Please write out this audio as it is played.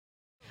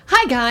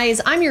Hi guys,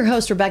 I'm your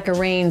host Rebecca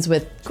Rains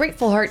with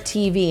Grateful Heart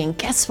TV, and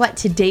guess what?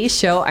 Today's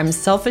show, I'm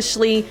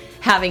selfishly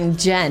having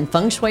Jen,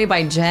 Feng Shui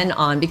by Jen,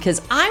 on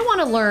because I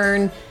want to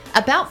learn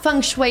about Feng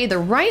Shui the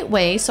right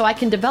way so I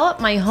can develop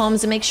my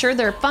homes and make sure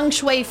they're Feng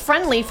Shui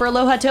friendly for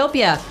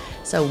Alohatopia.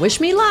 So wish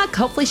me luck.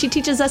 Hopefully she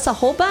teaches us a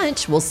whole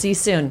bunch. We'll see you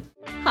soon.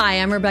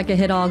 Hi, I'm Rebecca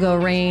Hidalgo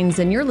Rains,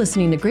 and you're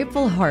listening to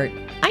Grateful Heart.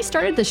 I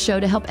started this show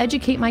to help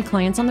educate my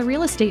clients on the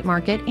real estate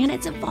market, and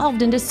it's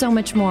evolved into so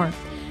much more.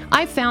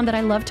 I've found that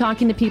I love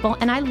talking to people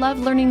and I love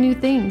learning new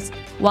things.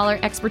 While our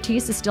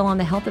expertise is still on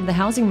the health of the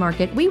housing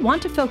market, we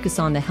want to focus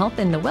on the health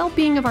and the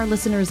well-being of our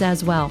listeners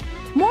as well.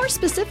 More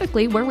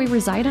specifically, where we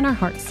reside in our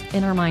hearts,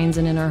 in our minds,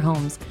 and in our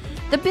homes.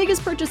 The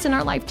biggest purchase in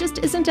our life just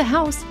isn't a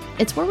house.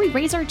 It's where we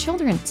raise our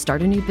children,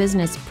 start a new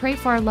business, pray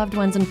for our loved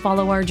ones, and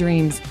follow our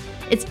dreams.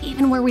 It's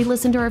even where we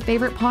listen to our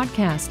favorite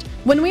podcast.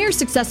 When we are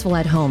successful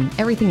at home,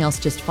 everything else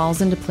just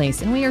falls into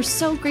place, and we are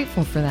so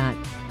grateful for that.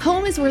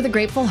 Home is where the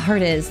Grateful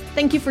Heart is.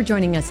 Thank you for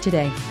joining us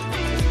today.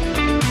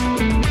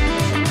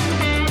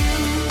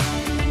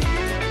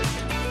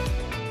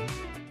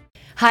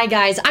 Hi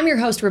guys, I'm your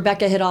host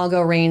Rebecca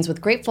Hidalgo Rains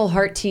with Grateful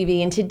Heart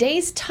TV, and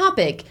today's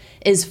topic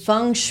is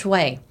Feng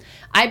Shui.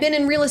 I've been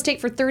in real estate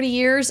for 30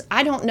 years.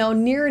 I don't know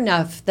near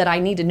enough that I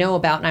need to know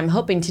about, and I'm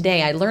hoping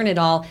today I learn it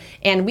all.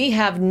 And we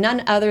have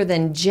none other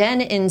than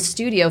Jen in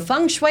studio.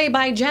 Feng Shui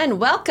by Jen.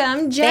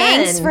 Welcome,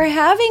 Jen. Thanks for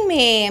having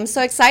me. I'm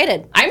so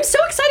excited. I'm so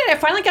excited. I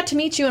finally got to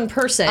meet you in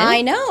person.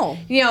 I know.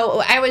 You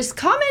know, I was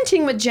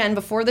commenting with Jen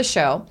before the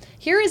show.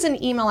 Here is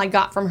an email I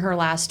got from her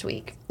last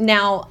week.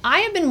 Now,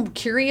 I have been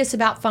curious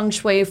about Feng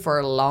Shui for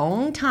a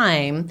long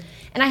time,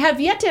 and I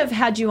have yet to have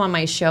had you on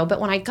my show, but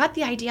when I got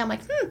the idea, I'm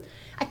like,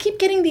 I keep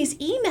getting these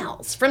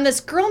emails from this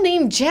girl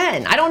named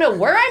Jen. I don't know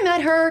where I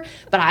met her,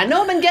 but I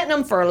know I've been getting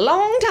them for a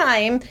long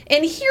time,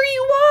 and here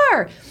you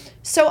are.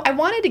 So I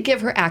wanted to give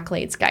her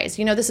accolades, guys.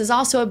 You know, this is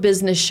also a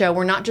business show.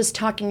 We're not just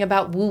talking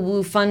about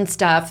woo-woo fun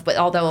stuff, but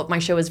although my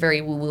show is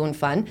very woo-woo and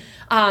fun.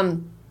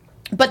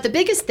 But the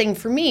biggest thing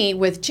for me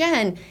with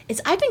Jen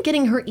is I've been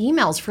getting her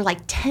emails for like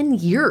 10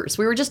 years.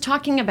 We were just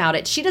talking about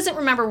it. She doesn't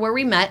remember where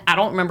we met. I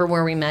don't remember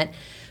where we met.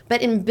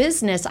 But in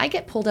business, I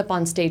get pulled up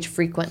on stage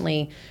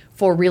frequently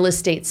for real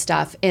estate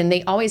stuff, and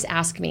they always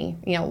ask me,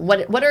 you know,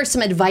 what are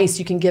some advice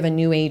you can give a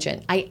new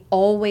agent? I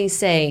always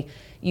say,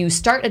 you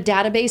start a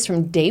database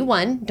from day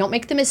one. Don't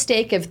make the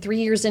mistake of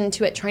 3 years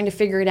into it trying to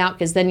figure it out,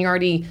 because then you're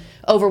already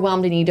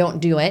overwhelmed and you don't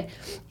do it.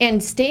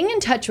 And staying in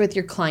touch with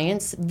your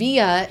clients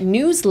via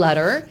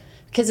newsletter,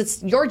 because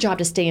it's your job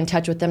to stay in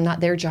touch with them,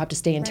 not their job to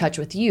stay in touch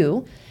with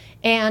you.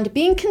 And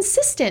being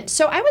consistent.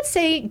 So I would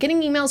say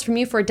getting emails from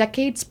you for a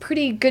decade is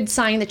pretty good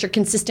sign that you're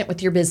consistent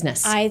with your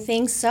business. I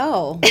think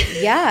so.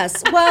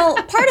 Yes.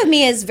 Well, part of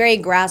me is very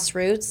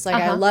grassroots.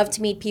 Like I love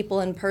to meet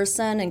people in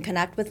person and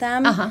connect with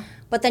them.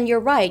 But then you're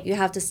right. You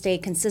have to stay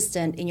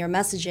consistent in your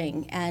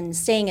messaging and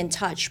staying in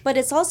touch. But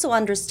it's also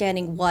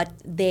understanding what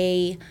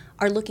they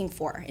are looking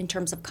for in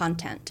terms of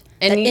content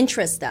that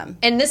interests them.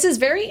 And this is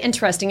very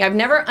interesting. I've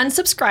never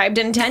unsubscribed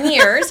in 10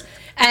 years.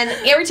 And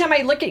every time I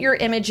look at your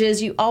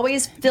images, you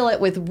always fill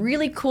it with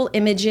really cool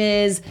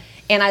images.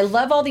 And I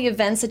love all the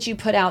events that you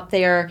put out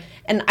there.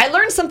 And I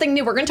learned something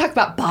new. We're going to talk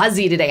about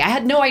Bazi today. I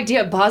had no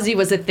idea Bazi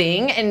was a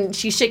thing. And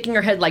she's shaking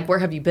her head like, where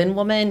have you been,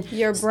 woman?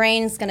 Your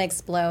brain's going to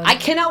explode. I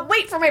cannot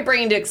wait for my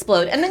brain to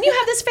explode. And then you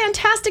have this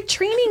fantastic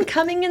training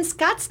coming in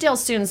Scottsdale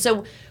soon.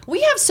 So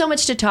we have so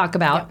much to talk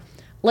about. Yep.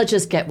 Let's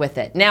just get with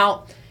it.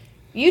 Now,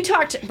 you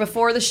talked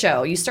before the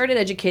show. You started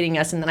educating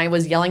us, and then I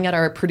was yelling at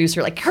our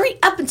producer, like, hurry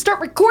up and start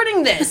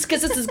recording this,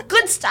 because this is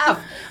good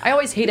stuff. I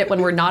always hate it when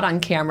we're not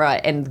on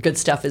camera and good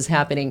stuff is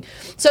happening.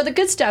 So the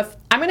good stuff,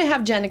 I'm going to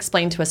have Jen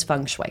explain to us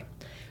Feng Shui.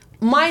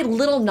 My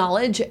little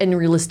knowledge in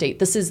real estate,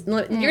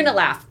 you're going to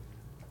laugh.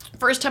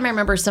 First time I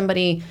remember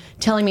somebody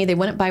telling me they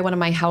wouldn't buy one of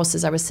my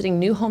houses. I was sitting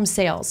new home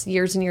sales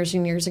years and years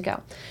and years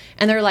ago.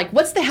 And they're like,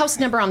 what's the house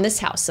number on this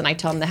house? And I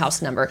tell them the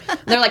house number. And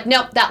they're like,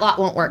 nope, that lot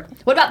won't work.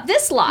 What about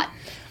this lot?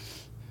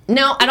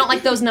 No, I don't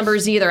like those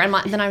numbers either. And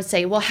then I would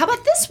say, well, how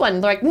about this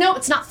one? They're like, no,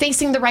 it's not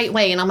facing the right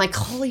way. And I'm like,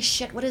 holy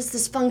shit, what is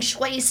this Feng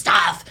Shui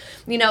stuff?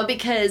 You know,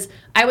 because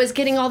I was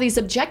getting all these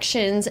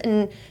objections.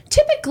 And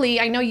typically,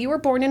 I know you were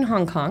born in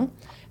Hong Kong.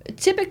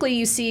 Typically,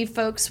 you see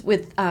folks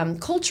with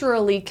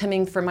culturally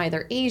coming from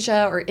either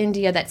Asia or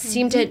India that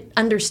seem to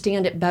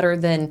understand it better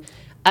than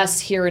us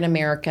here in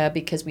America,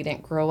 because we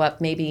didn't grow up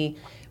maybe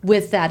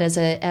with that as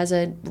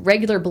a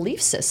regular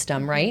belief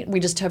system, right? We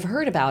just have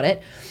heard about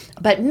it.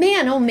 But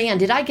man, oh man,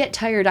 did I get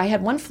tired. I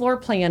had one floor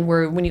plan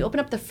where when you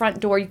open up the front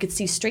door, you could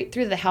see straight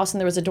through the house,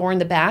 and there was a door in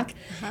the back.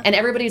 And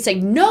everybody would say,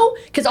 no,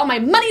 because all my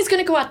money's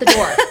going to go out the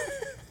door.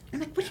 I'm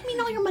like, what do you mean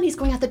all your money's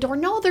going out the door?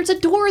 No, there's a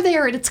door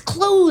there and it's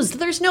closed.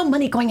 There's no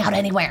money going out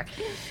anywhere.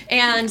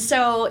 And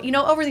so, you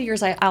know, over the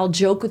years, I'll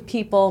joke with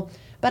people,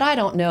 but I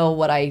don't know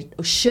what I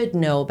should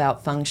know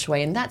about feng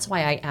shui. And that's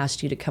why I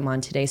asked you to come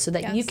on today, so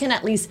that you can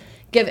at least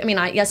give,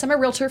 yes, I'm a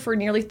realtor for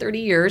nearly 30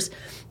 years,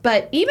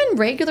 but even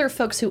regular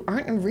folks who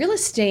aren't in real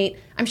estate,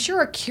 I'm sure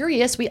are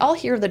curious. We all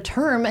hear the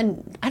term,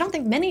 and I don't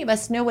think many of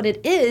us know what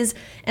it is.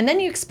 And then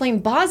you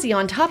explain Bazi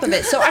on top of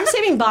it. So I'm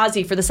saving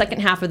Bazi for the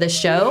second half of this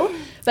show,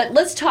 but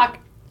let's talk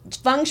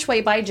Feng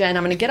Shui by Jen.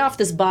 I'm going to get off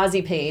this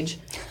Bazi page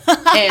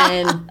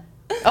and...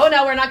 Oh,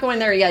 no, we're not going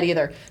there yet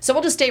either. So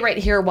we'll just stay right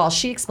here while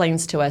she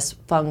explains to us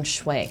Feng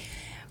Shui.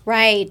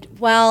 Right.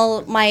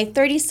 Well, my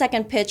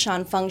 30-second pitch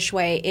on Feng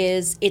Shui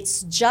is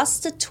it's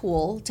just a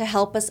tool to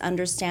help us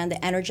understand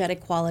the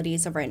energetic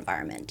qualities of our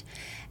environment.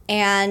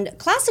 And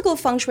classical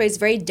feng shui is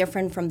very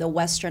different from the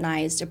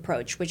westernized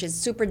approach, which is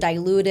super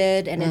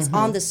diluted and it's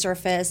on the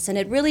surface, and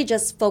it really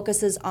just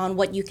focuses on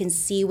what you can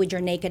see with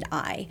your naked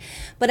eye.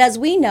 But as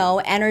we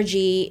know,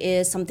 energy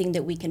is something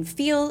that we can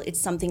feel, it's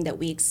something that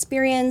we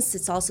experience,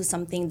 it's also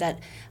something that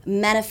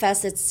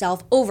manifests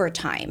itself over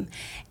time.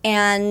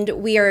 And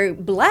we are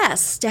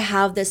blessed to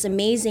have this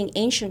amazing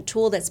ancient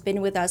tool that's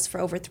been with us for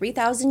over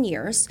 3,000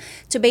 years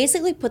to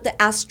basically put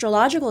the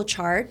astrological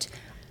chart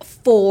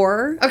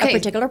for a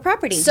particular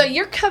property. So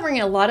you're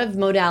covering a lot of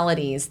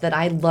modalities that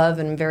I love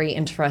and am very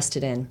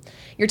interested in.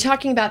 You're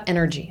talking about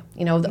energy.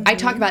 I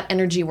talk about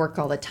energy work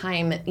all the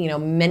time.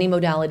 Many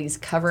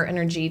modalities cover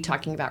energy,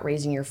 talking about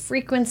raising your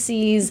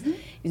frequencies,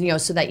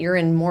 so that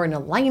you're more in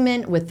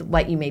alignment with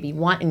what you maybe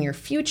want in your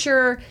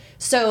future.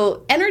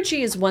 So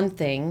energy is one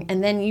thing.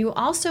 And then you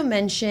also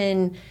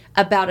mention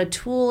about a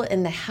tool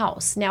in the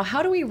house. Now,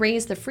 how do we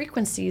raise the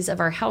frequencies of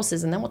our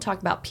houses? And then we'll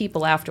talk about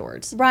people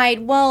afterwards.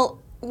 Right. Well,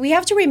 we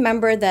have to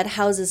remember that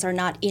houses are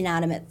not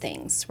inanimate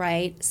things,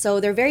 right? So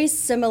they're very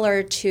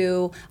similar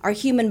to our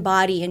human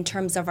body in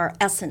terms of our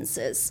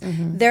essences.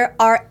 There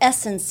are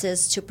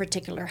essences to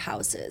particular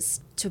houses,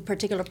 to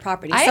particular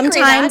properties.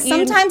 Sometimes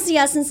the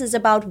essence is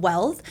about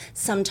wealth.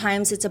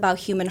 Sometimes it's about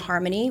human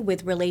harmony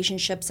with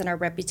relationships and our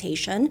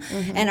reputation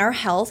and our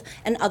health.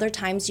 And other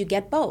times you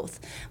get both.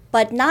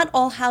 But not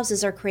all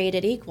houses are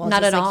created equal,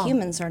 not just at like all.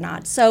 Humans are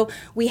not. So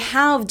we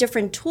have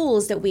different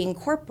tools that we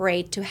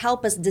incorporate to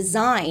help us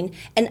design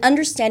and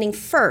understanding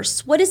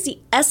first what is the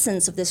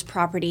essence of this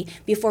property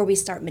before we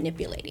start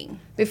manipulating.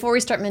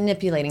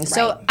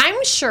 So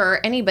I'm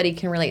sure anybody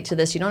can relate to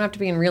this. You don't have to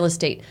be in real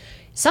estate.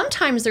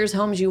 Sometimes there's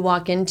homes you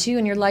walk into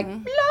and you're like,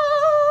 blah,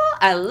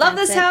 I love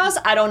this house.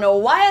 I don't know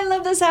why I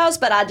love this house,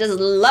 but I just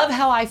love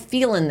how I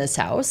feel in this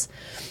house.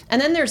 And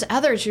then there's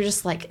others you're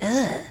just like,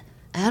 ugh,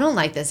 I don't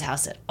like this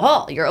house at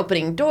all. You're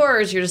opening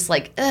doors. You're just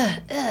like, ugh,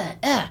 ugh,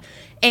 ugh.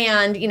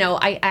 And,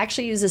 I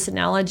actually use this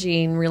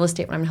analogy in real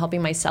estate when I'm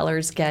helping my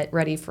sellers get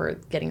ready for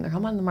getting their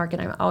home on the market.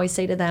 I always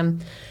say to them,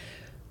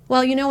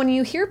 well, when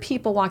you hear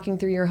people walking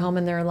through your home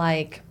and they're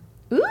like,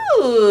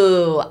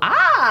 ooh,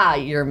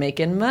 you're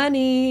making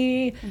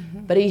money.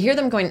 But you hear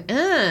them going,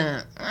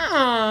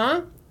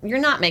 you're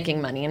not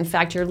making money. In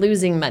fact, you're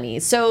losing money.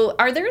 So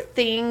are there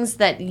things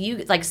that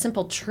you, like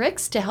simple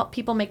tricks to help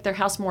people make their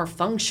house more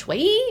feng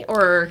shui?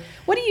 Or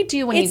what do you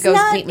do when you go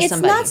meet with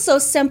somebody? It's not so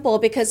simple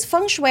because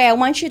feng shui, I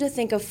want you to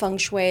think of feng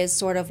shui as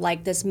sort of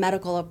like this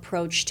medical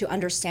approach to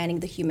understanding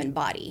the human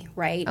body,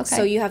 right? Okay.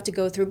 So you have to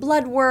go through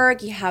blood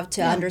work, you have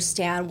to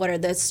understand what are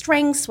the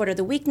strengths, what are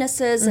the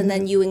weaknesses, and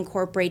then you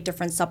incorporate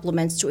different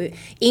supplements to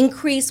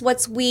increase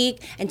what's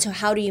weak and to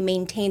how do you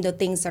maintain the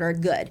things that are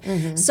good.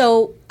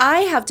 So I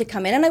have to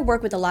come in, and I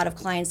work with a lot of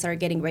clients that are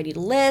getting ready to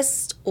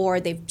list or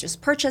they've just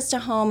purchased a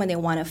home and they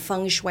want to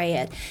feng shui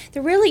it.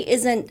 There really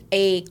isn't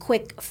a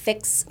quick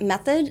fix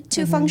method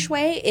to feng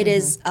shui. It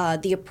is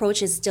the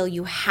approach is still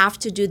you have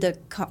to do the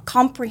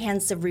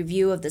comprehensive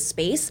review of the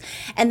space,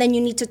 and then you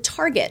need to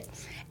target.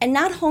 And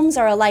not homes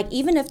are alike,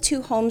 even if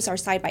two homes are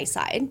side by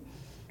side.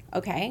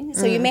 Okay,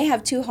 so you may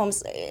have two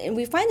homes, and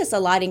we find this a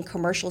lot in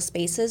commercial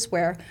spaces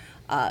where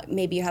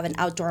maybe you have an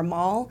outdoor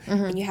mall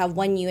and you have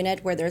one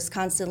unit where there's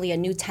constantly a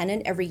new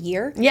tenant every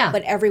year,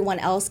 but everyone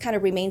else kind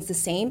of remains the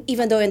same,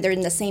 even though they're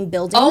in the same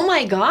building. Oh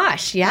my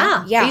gosh,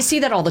 yeah. You see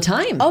that all the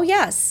time. Oh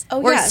yes.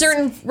 Where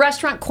certain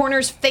restaurant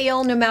corners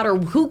fail no matter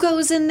who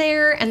goes in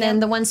there, and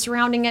then the ones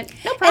surrounding it,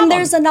 no problem. And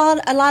there's a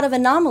lot of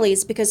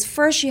anomalies because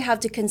first you have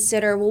to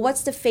consider, well,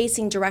 what's the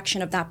facing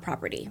direction of that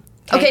property?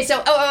 Okay,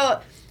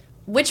 so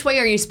which way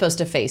are you supposed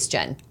to face,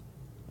 Jen?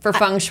 For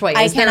feng shui,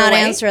 I cannot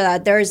answer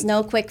that. There is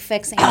no quick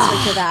fix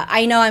answer to that.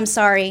 I know, I'm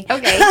sorry.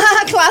 Okay.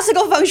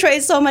 Classical feng shui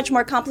is so much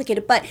more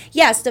complicated. But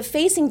yes, the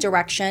facing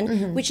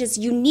direction, which is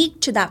unique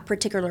to that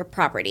particular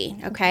property,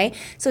 okay?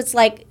 So it's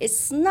like,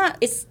 it's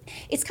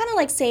kind of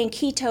like saying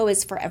keto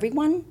is for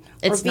everyone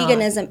or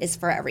veganism is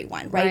for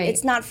everyone, right?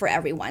 It's not for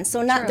everyone.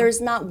 So there's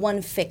not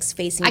one fix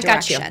facing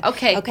direction. I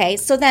got you. Okay,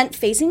 so then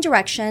facing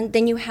direction,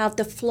 then you have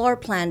the floor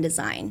plan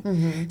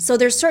design. So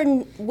there's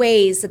certain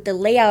ways that the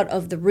layout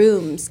of the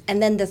rooms,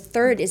 and then the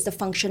third is the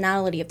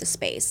functionality of the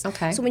space.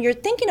 Okay. So when you're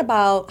thinking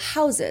about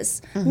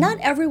houses, not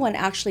everyone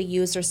actually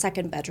uses their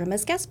second bedroom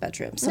as guest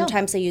bedroom.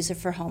 Sometimes they use it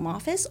for home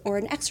office or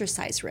an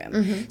exercise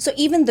room. So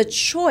even the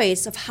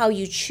choice of how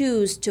you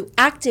choose to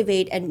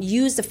activate and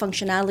use the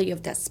functionality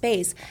of that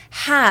space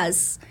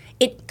has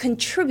it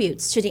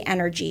contributes to the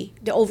energy,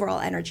 the overall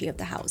energy of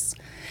the house.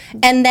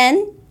 And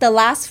then the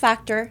last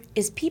factor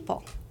is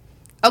people.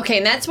 Okay,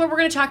 and that's what we're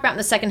going to talk about in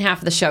the second half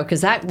of the show,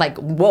 because that, like,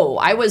 whoa,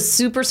 I was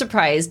super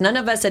surprised. None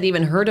of us had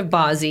even heard of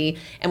Bozzy,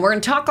 and we're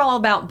going to talk all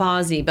about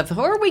Bozzy. But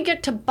before we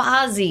get to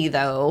Bozzy,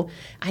 though,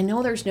 I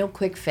know there's no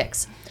quick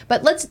fix.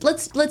 But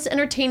let's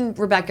entertain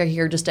Rebecca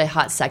here just a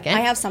hot second.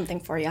 I have something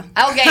for you. Okay,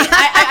 all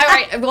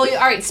right. Well,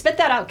 all right, spit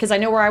that out, because I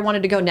know where I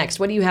wanted to go next.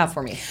 What do you have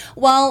for me?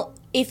 Well,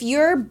 if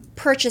you're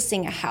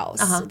purchasing a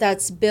house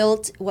that's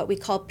built what we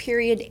call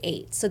period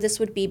 8, so this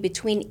would be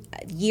between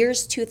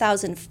years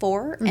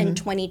 2004 and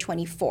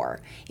 2024.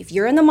 If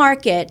you're in the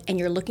market and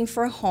you're looking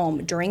for a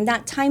home during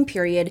that time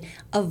period,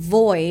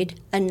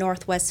 avoid a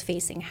northwest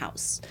facing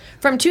house.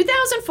 From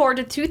 2004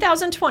 to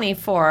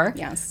 2024,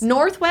 yes,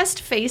 northwest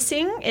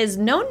facing is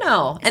no.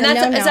 And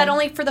is that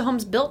only for the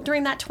homes built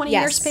during that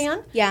 20-year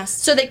span? Yes.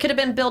 So they could have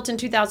been built in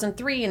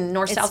 2003 and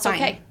north-south's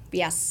okay?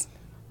 Yes.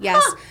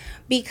 Yes. Huh.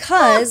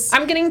 Because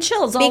I'm getting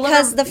chills all over.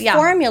 Because the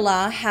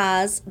formula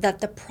has that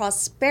the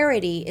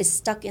prosperity is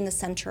stuck in the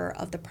center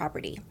of the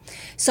property.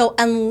 So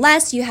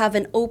unless you have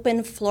an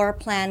open floor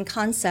plan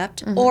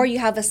concept or you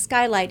have a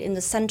skylight in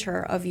the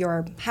center of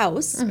your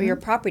house or your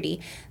property,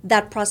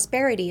 that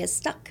prosperity is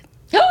stuck.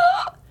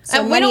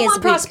 So and we don't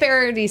want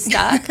prosperity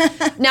stuck.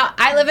 Now,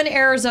 I live in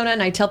Arizona,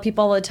 and I tell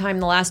people all the time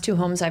the last 2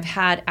 homes I've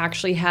had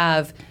actually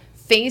have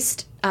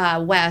faced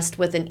west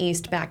with an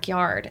east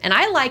backyard. And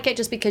I like it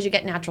just because you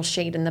get natural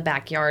shade in the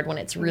backyard when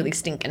it's really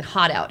stinking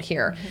hot out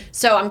here.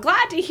 So I'm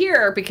glad to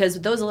hear, because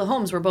those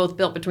homes were both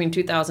built between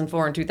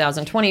 2004 and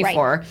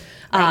 2024,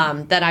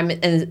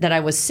 that I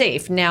was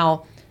safe.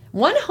 Now,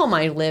 one home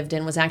I lived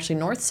in was actually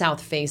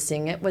north-south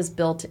facing. It was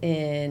built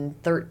in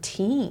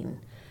 2013.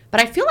 But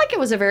I feel like it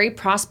was a very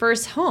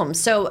prosperous home.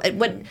 So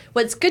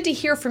what's good to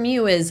hear from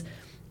you is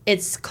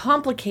it's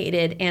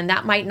complicated, and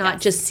that might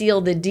not just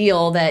seal the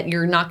deal that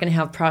you're not going to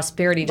have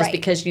prosperity just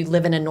because you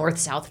live in a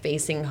north-south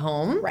facing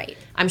home. Right.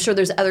 I'm sure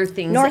there's other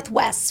things.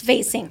 Northwest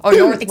facing. Or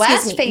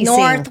northwest facing.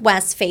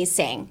 Northwest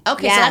facing.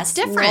 Okay, so that's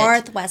different.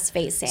 Northwest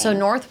facing. So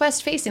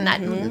northwest facing.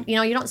 That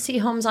you don't see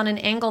homes on an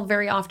angle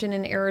very often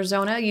in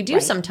Arizona. You do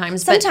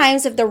sometimes.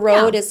 Sometimes if the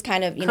road is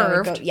kind of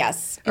curved,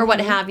 or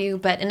what have you.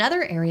 But in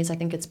other areas, I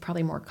think it's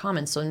probably more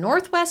common. So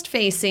northwest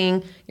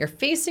facing, you're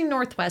facing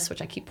northwest,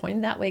 which I keep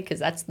pointing that way because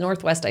that's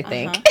northwest, I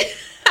think.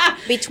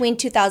 Between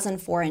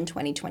 2004 and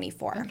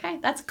 2024. Okay,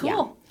 that's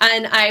cool. Yeah.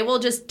 And I will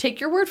just take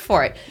your word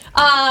for it.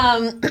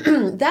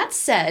 That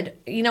said,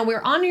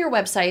 we're on your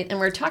website and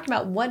we're talking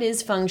about what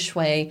is feng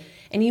shui.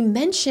 And you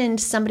mentioned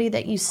somebody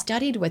that you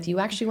studied with. You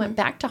actually went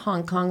back to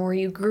Hong Kong where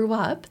you grew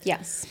up.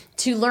 Yes.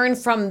 To learn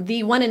from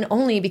the one and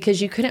only,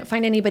 because you couldn't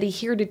find anybody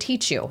here to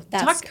teach you.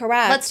 That's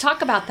correct. Let's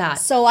talk about that.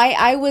 So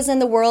I was in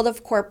the world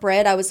of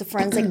corporate. I was a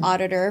forensic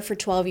auditor for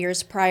 12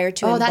 years prior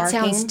to embarking. Oh, that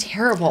sounds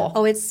terrible.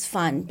 Oh, it's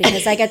fun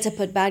because I get to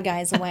put bad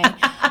guys away.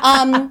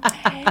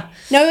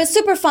 No, it was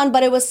super fun,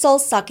 but it was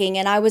soul-sucking,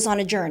 and I was on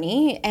a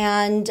journey.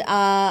 And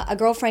a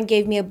girlfriend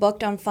gave me a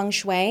book on feng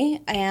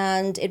shui,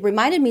 and it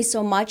reminded me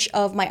so much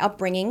of my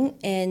upbringing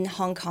in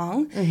Hong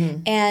Kong.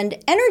 And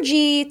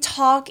energy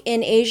talk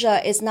in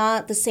Asia is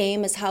not the same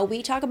as how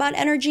we talk about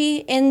energy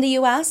in the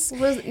U.S.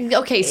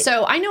 Okay,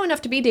 so I know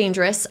enough to be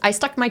dangerous. I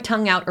stuck my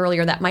tongue out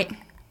earlier. That might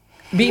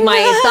be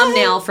my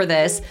thumbnail for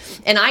this.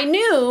 And I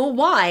knew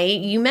why.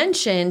 You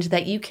mentioned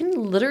that you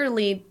can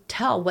literally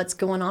tell what's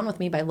going on with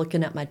me by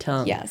looking at my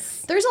tongue.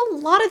 Yes. There's a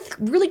lot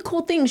of really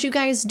cool things you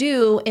guys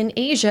do in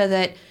Asia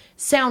that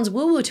sounds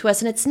woo-woo to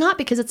us, and it's not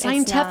because it's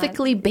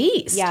scientifically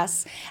based.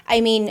 Yes.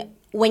 I mean,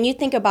 when you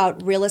think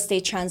about real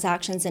estate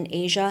transactions in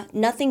Asia,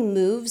 nothing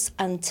moves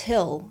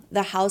until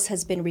the house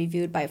has been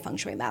reviewed by a feng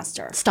shui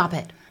master. Stop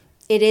it.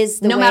 It is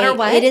the no matter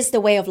what? It is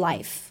the way of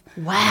life.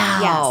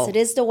 Wow. Yes, it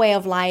is the way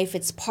of life.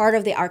 It's part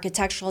of the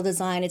architectural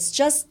design. It's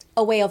just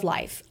a way of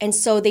life. And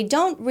so they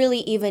don't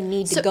really even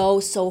need to go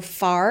so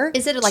far.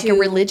 Is it like a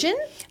religion?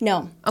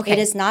 No. Okay. It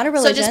is not a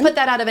religion. So just put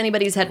that out of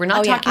anybody's head. We're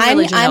not talking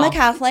religion I'm at all. a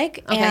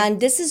Catholic, and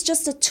this is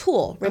just a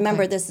tool.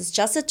 Remember, this is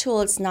just a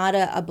tool. It's not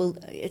a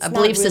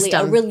belief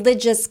system. A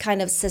religious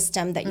kind of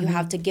system that you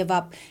have to give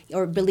up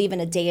or believe in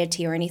a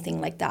deity or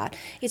anything like that.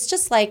 It's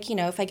just like,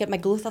 if I get my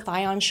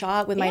glutathione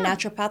shot with my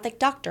naturopathic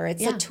doctor,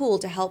 it's a tool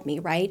to help me,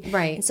 right?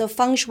 Right. And so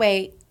feng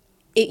shui,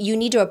 you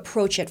need to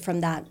approach it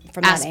from that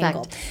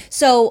angle.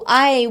 So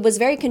I was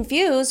very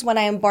confused when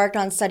I embarked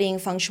on studying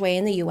feng shui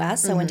in the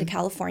U.S. I went to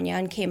California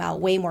and came out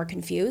way more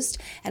confused.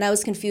 And I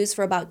was confused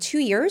for about 2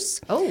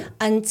 years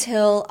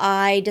until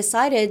I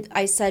decided,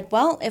 I said,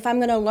 well, if I'm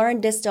going to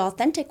learn this the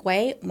authentic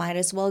way, might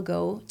as well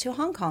go to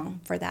Hong Kong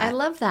for that. I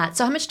love that.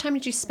 So how much time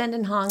did you spend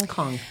in Hong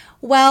Kong?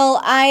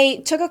 Well,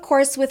 I took a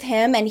course with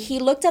him, and he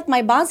looked at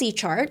my Bozzy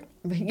chart.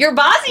 Your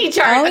Bozzy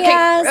chart. Oh, okay.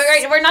 yes. All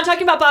right. We're not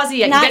talking about Bozzy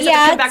yet. Not you guys yet.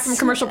 have to come back from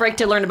commercial break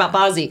to learn about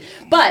Bozzy.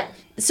 But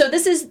so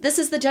this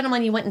is the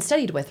gentleman you went and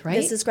studied with, right?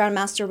 This is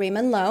Grandmaster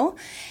Raymond Lowe,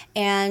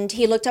 and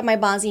he looked at my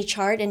Bozzy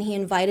chart and he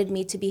invited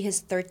me to be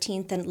his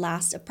 13th and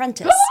last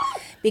apprentice.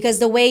 because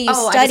the way you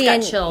Oh, I study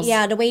just got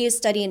chills. the way you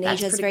study in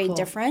Asia is pretty very cool,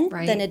 different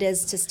right? than it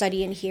is to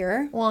study in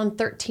here. Well, and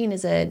 13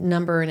 is a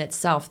number in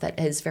itself that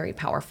is very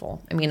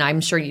powerful. I mean,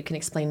 I'm sure you can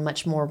explain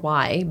much more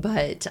why,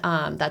 but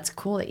that's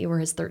cool that you were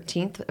his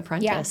 13th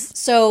apprentice. Yeah.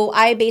 So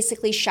I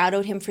basically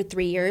shadowed him for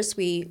 3 years.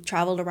 We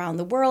traveled around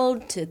the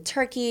world to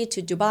Turkey,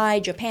 to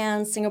Dubai,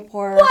 Japan,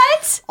 Singapore.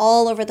 What?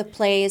 All over the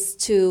place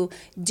to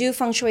do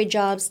feng shui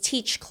jobs,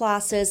 teach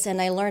classes,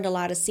 and I learned a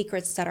lot of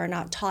secrets that are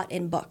not taught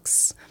in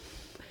books.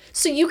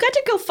 So you got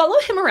to go follow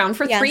him around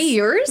for 3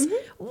 years?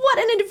 What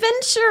an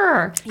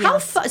adventure. How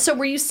so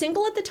were you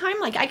single at the time?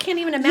 Like, I can't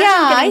even imagine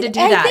getting to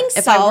do that think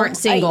if so. I weren't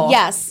single.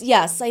 Yes.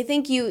 I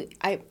think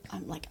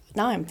I'm like,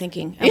 now I'm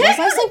thinking, was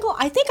I single?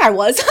 I think I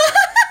was.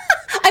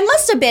 I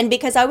must have been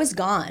because I was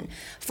gone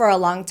for a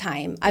long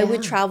time. I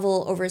would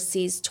travel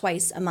overseas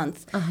twice a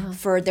month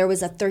there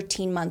was a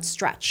 13-month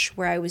stretch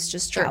where I was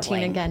just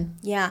traveling. 13 again.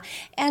 Yeah.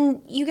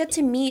 And you get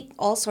to meet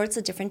all sorts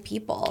of different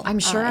people. I'm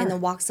sure. In the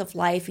walks of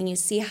life. And you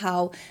see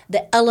how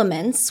the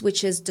elements,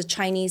 which is the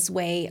Chinese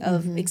way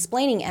of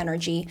explaining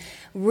energy,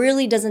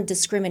 really doesn't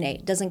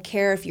discriminate. Doesn't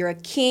care if you're a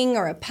king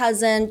or a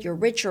peasant, you're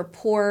rich or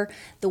poor.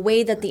 The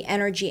way that the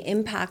energy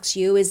impacts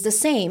you is the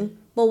same.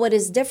 But what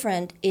is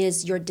different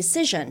is your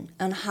decision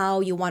on how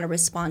you want to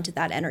respond to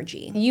that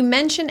energy. You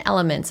mentioned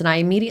elements, and I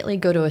immediately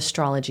go to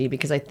astrology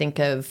because I think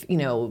of,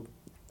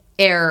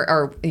 air,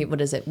 or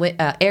what is it?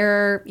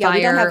 Air, Yeah,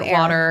 we don't fire, have air.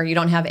 water. You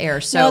don't have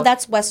air. So No,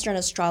 that's Western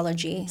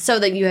astrology. so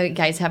that you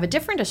guys have a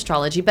different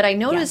astrology, but I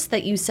noticed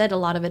that you said a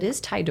lot of it is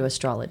tied to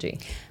astrology.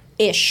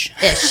 Ish.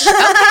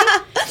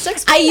 So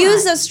I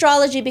use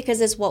astrology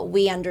because it's what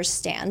we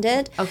understand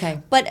it.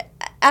 Okay. But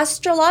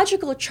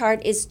astrological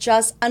chart is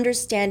just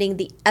understanding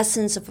the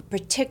essence of a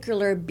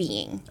particular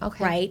being.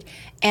 Okay. Right?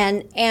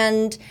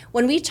 And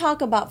when we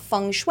talk about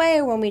feng shui,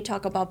 or when we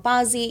talk about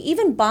Bazi,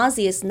 even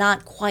Bazi is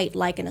not quite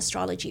like an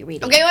astrology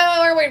reading. Okay,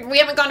 wait. We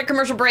haven't gone to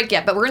commercial break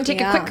yet, but we're going to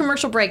take a quick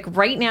commercial break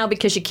right now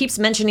because she keeps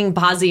mentioning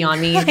Bazi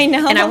on me. I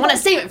know. And I want to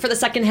save it for the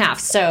second half,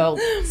 so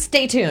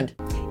stay tuned.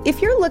 If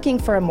you're looking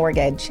for a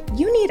mortgage,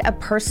 you need a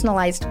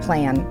personalized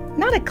plan,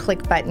 not a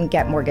click button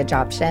get mortgage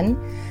option.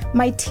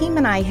 My team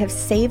and I have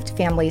saved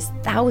families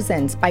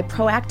thousands by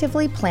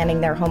proactively planning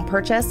their home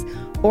purchase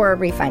or a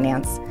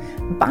refinance.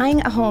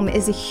 Buying a home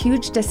is a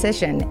huge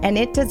decision and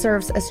it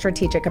deserves a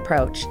strategic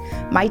approach.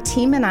 My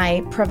team and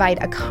I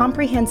provide a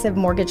comprehensive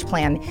mortgage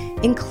plan,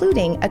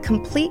 including a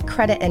complete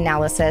credit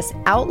analysis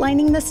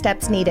outlining the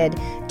steps needed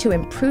to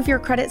improve your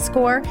credit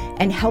score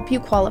and help you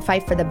qualify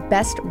for the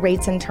best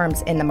rates and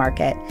terms in the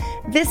market.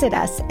 Visit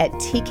us at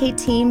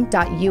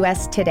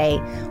tkteam.us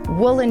today.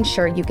 We'll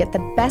ensure you get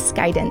the best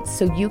guidance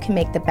so you can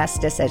make the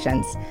best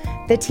decisions.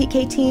 The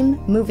TK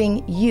Team,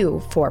 moving you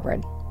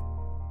forward.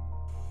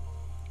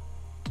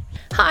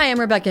 Hi, I'm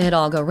Rebecca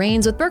Hidalgo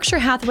Rains with Berkshire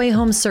Hathaway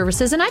Home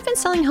Services, and I've been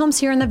selling homes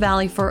here in the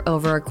Valley for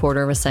over a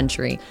quarter of a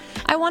century.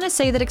 I want to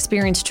say that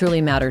experience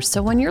truly matters,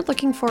 so when you're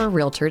looking for a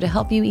realtor to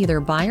help you either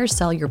buy or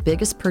sell your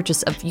biggest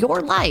purchase of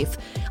your life,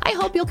 I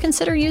hope you'll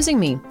consider using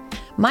me.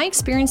 My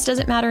experience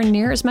doesn't matter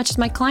near as much as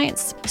my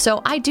clients,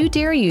 so I do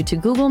dare you to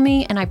Google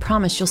me, and I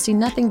promise you'll see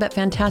nothing but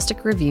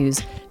fantastic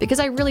reviews because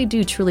I really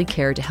do truly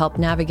care to help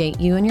navigate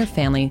you and your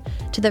family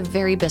to the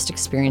very best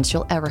experience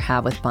you'll ever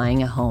have with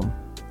buying a home.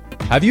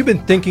 Have you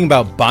been thinking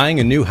about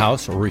buying a new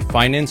house or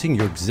refinancing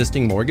your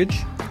existing mortgage?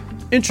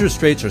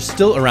 Interest rates are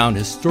still around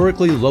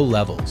historically low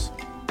levels.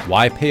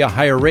 Why pay a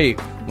higher rate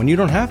when you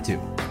don't have to?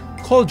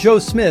 Call Joe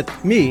Smith,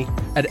 me,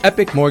 at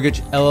Epic Mortgage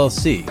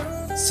LLC,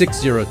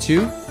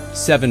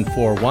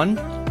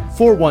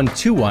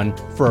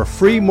 602-741-4121 for a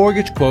free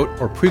mortgage quote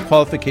or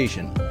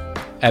pre-qualification.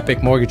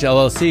 Epic Mortgage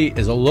LLC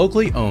is a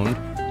locally owned,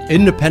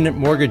 independent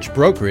mortgage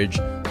brokerage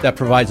that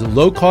provides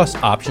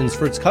low-cost options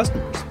for its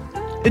customers.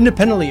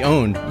 Independently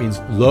owned means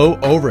low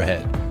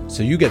overhead,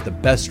 so you get the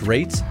best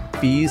rates,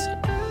 fees,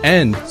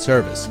 and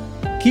service.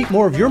 Keep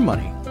more of your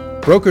money.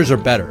 Brokers are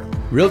better.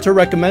 Realtor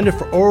recommended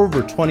for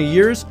over 20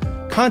 years?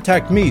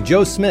 Contact me,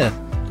 Joe Smith,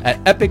 at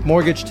Epic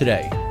Mortgage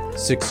today,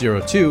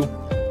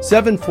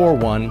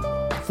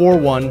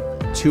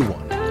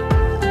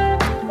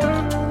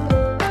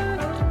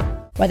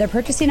 602-741-4121. Whether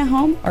purchasing a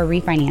home or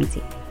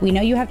refinancing, we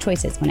know you have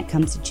choices when it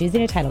comes to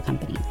choosing a title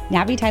company.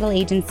 Navi Title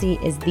Agency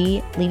is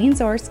the leading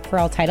source for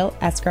all title,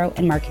 escrow,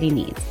 and marketing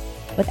needs.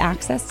 With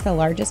access to the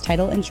largest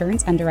title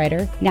insurance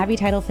underwriter, Navi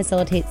Title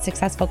facilitates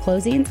successful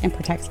closings and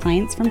protects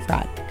clients from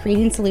fraud.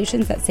 Creating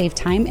solutions that save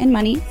time and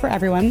money for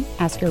everyone,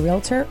 ask your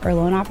realtor or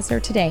loan officer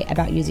today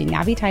about using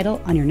Navi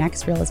Title on your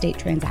next real estate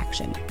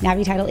transaction.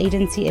 Navi Title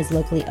Agency is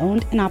locally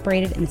owned and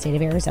operated in the state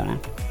of Arizona.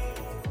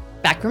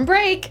 Back from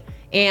break.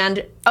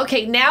 And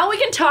okay, now we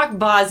can talk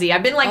Bazi.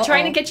 I've been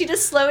trying to get you to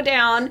slow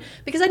down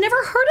because I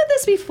never heard of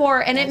this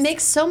before. And it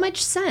makes so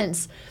much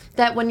sense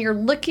that when you're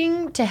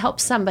looking to help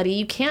somebody,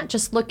 you can't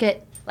just look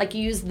at, like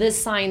you use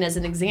this sign as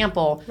an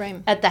example,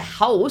 at the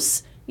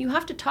house. You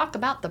have to talk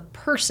about the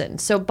person.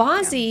 So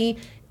Bazi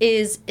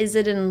is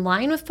it in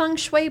line with feng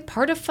shui,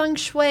 part of feng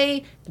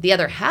shui, the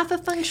other half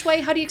of feng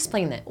shui? How do you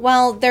explain that?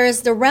 Well,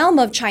 there's the realm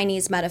of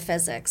Chinese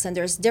metaphysics, and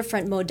there's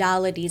different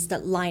modalities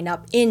that line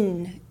up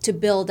in to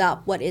build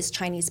up what is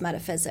Chinese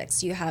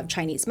metaphysics. You have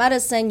Chinese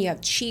medicine, you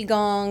have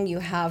Qigong, you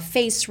have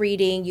face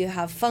reading, you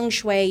have Feng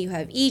Shui, you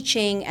have I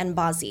Ching, and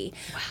Bazi.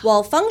 Wow.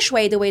 Well, Feng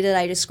Shui, the way that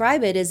I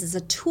describe it, is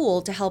a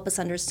tool to help us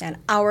understand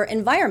our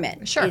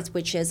environment,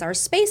 which is our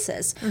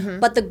spaces.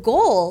 But the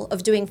goal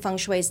of doing Feng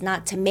Shui is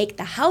not to make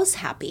the house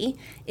happy,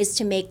 is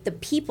to make the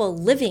people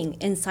living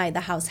inside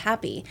the house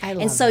happy.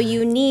 And so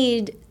you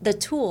need the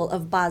tool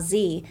of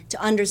Bazi to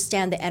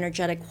understand the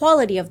energetic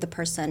quality of the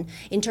person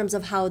in terms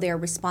of how they're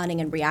responding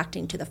and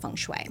reacting to the Feng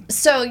Shui.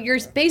 So you're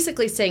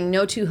basically saying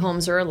no two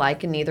homes are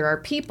alike and neither are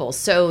people.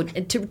 So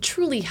to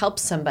truly help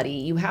somebody,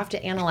 you have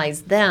to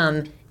analyze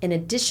them in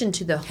addition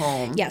to the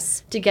home.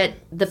 Yes. To get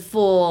the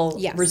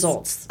full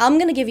results. I'm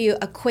going to give you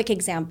a quick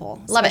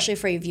example, especially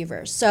for your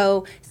viewers.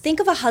 So think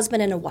of a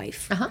husband and a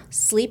wife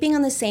sleeping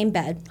on the same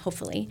bed,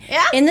 hopefully,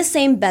 in the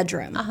same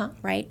bedroom,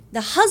 right?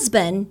 The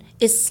husband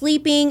is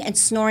sleeping and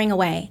snoring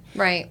away.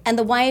 Right. And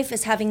the wife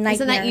is having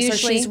nightmares or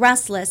she's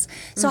restless.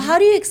 So how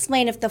do you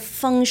explain if the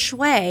Feng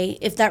Shui,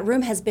 if that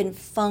room has been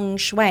Feng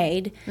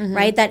Shuied,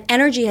 right? That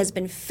energy has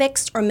been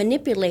fixed or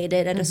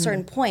manipulated at a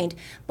certain point.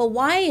 But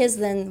why is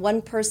then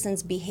one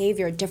person's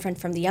behavior different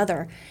from the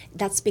other?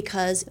 That's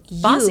because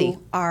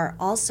you are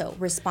also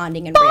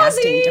responding and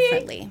reacting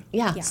differently.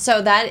 Yeah.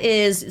 So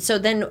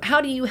then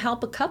how do you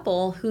help a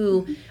couple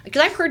who,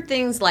 because I've heard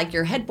things like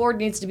your headboard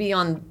needs to be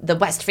on the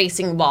west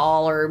facing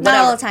wall or whatever.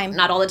 Not all the time.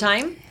 Not all the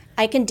time?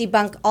 I can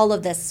debunk all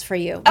of this for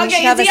you. We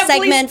should have a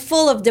segment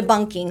full of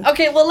debunking.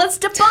 Okay, well, let's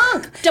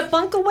debunk.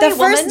 Debunk away, The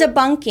first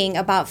debunking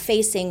about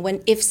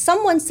facing, if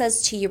someone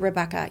says to you,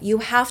 Rebecca, you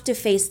have to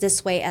face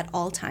this way at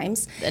all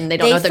times, and they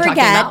don't know what they're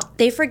talking about.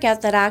 They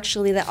forget that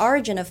actually the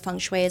origin of Feng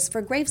Shui is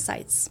for grave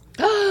sites.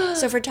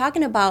 So if we're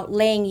talking about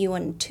laying you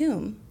in a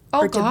tomb,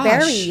 or to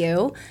bury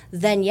you,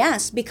 then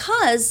yes,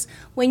 because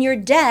when you're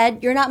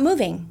dead, you're not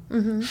moving.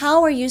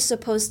 How are you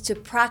supposed to,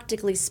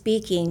 practically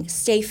speaking,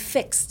 stay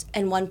fixed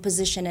in one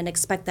position and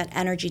expect that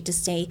energy to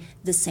stay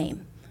the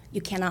same?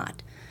 You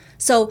cannot.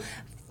 So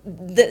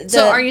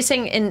so are you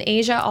saying in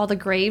Asia all the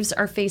graves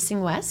are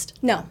facing west?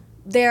 No.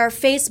 They are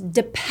faced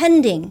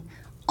depending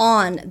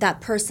on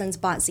that person's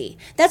bazi.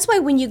 That's why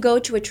when you go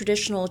to a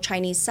traditional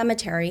Chinese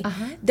cemetery,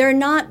 they're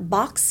not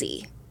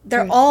boxy.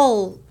 They're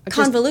all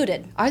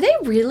convoluted. Are they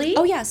really?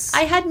 Oh, yes.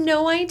 I had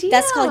no idea.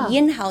 That's called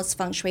yin house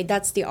feng shui.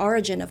 That's the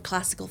origin of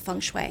classical feng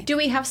shui. Do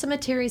we have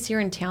cemeteries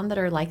here in town that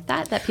are like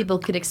that people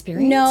could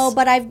experience? No,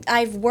 but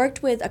I've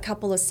worked with a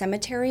couple of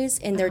cemeteries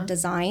in their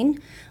design.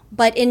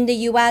 But in the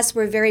U.S.,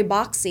 we're very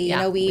boxy.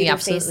 Yeah, we either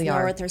face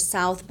north or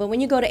south. But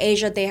when you go to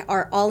Asia, they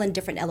are all in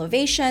different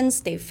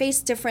elevations. They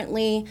face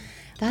differently.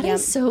 That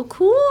is so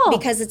cool.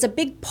 Because it's a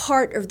big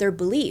part of their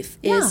belief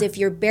is if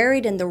you're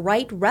buried in the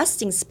right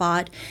resting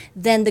spot,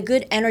 then the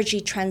good energy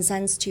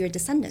transcends to your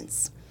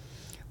descendants.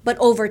 But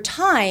over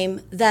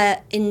time, the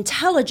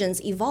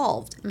intelligence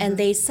evolved, and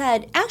they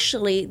said,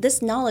 actually,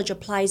 this knowledge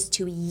applies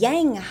to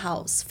Yang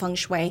House Feng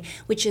Shui,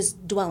 which is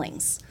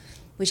dwellings,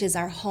 which is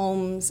our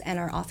homes and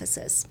our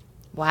offices.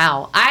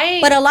 Wow.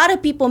 But a lot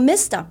of people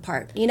miss that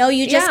part.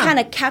 You just kind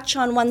of catch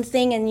on one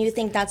thing and you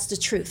think that's the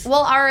truth.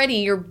 Well, already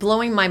you're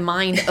blowing my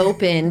mind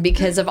open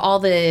because of all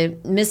the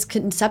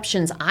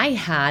misconceptions I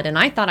had. And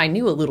I thought I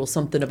knew a little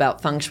something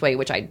about feng shui,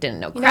 which I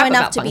didn't know crap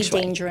about feng shui.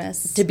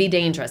 To be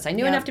dangerous. I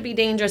knew enough to be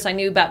dangerous. I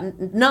knew about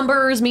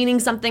numbers meaning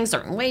something,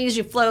 certain ways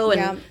you flow,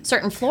 and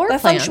certain floor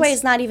plans. But feng shui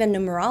is not even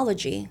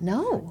numerology.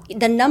 No.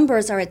 The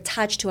numbers are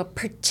attached to a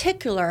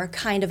particular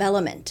kind of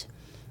element.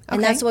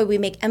 And that's why we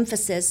make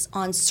emphasis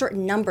on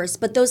certain numbers,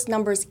 but those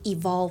numbers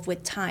evolve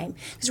with time.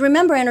 Because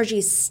remember, energy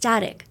is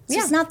static. So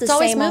it's not the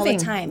same all the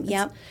time.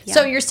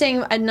 So you're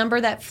saying a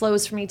number that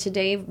flows for me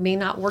today may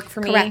not work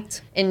for me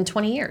in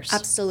 20 years?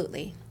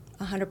 Absolutely.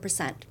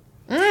 100%.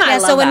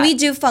 So when we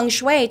do feng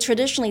shui,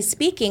 traditionally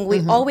speaking, we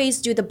always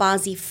do the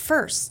bazi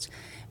first.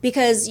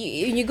 Because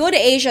you go to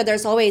Asia,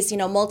 there's always,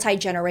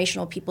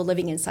 multi-generational people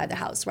living inside the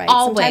house, right?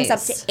 Always.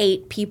 Sometimes up to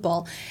 8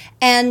 people.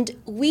 And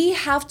we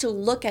have to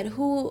look at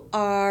who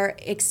are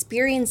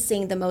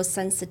experiencing the most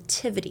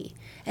sensitivity.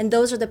 And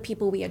those are the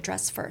people we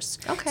address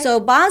first. Okay.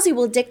 So Bazi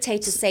will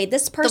dictate to say,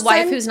 this person... The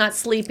wife who's not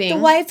sleeping.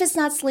 The wife is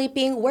not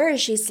sleeping. Where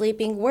is she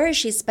sleeping? Where is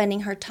she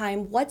spending her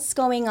time? What's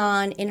going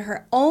on in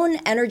her own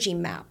energy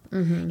map?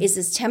 Is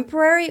this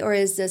temporary or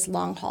is this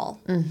long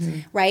haul?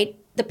 Right?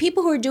 The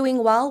people who are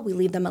doing well, we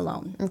leave them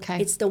alone.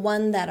 Okay. It's the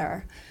one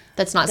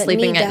that's not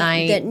sleeping at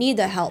night. That need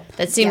the help.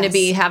 That seem to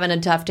be having a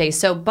tough day.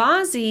 So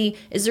Bazi,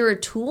 is there a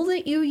tool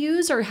that you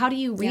use or how do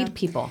you read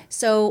people?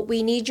 So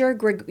we need your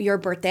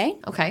birthday.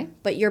 Okay.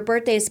 But your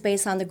birthday is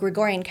based on the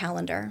Gregorian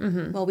calendar.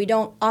 Well, we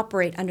don't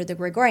operate under the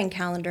Gregorian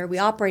calendar. We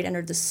operate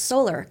under the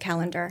solar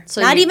calendar.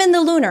 So not even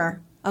the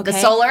lunar. Okay. The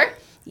solar?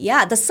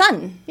 Yeah, the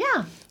sun.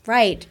 Yeah.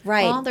 Right.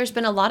 Well, there's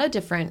been a lot of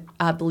different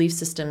belief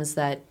systems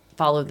that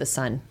follow the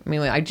sun. I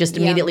mean, I just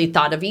immediately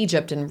thought of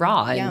Egypt and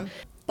Ra.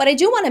 But I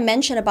do want to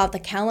mention about the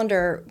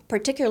calendar,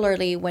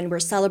 particularly when we're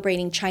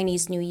celebrating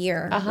Chinese New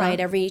Year, right?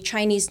 Every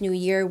Chinese New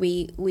Year,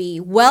 we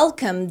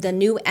welcome the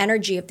new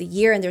energy of the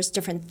year, and there's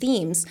different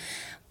themes.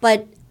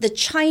 but the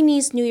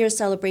Chinese New Year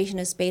celebration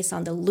is based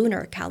on the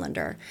lunar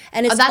calendar,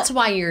 and it's that's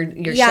why you're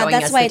showing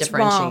that's us why the it's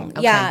differentiating. wrong.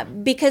 Okay. Yeah,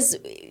 because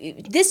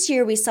this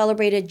year we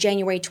celebrated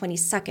January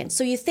 22nd.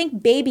 So you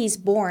think babies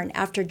born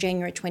after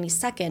January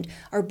 22nd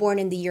are born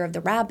in the year of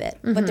the rabbit,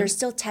 but they're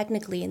still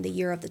technically in the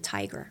year of the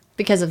tiger.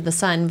 Because of the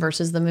sun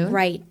versus the moon?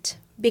 Right.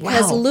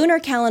 Because Wow. lunar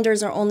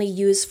calendars are only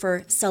used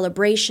for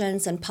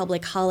celebrations and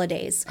public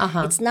holidays.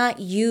 It's not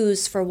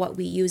used for what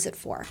we use it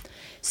for.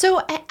 So,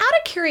 out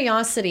of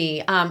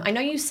curiosity, I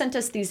know you sent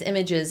us these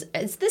images.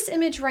 Is this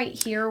image right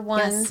here one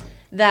Yes.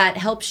 that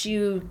helps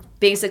you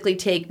basically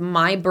take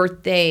my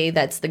birthday,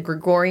 that's the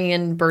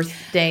Gregorian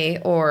birthday,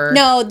 or...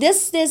 No,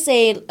 this is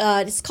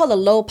it's called a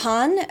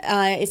Lopan.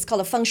 It's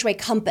called a feng shui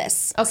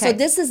compass. Okay. So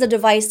this is a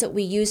device that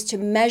we use to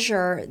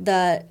measure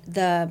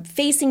the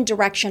facing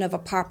direction of a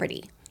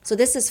property. So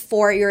this is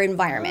for your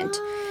environment.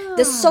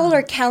 The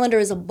solar calendar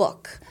is a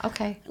book.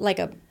 Okay. Like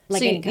So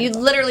any kind you of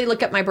book. literally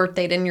look at my birth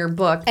date in your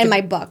book. And my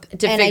book.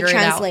 To And I figure it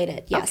out. translate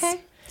it, yes. Okay.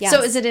 Yes.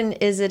 So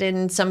is it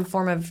in some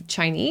form of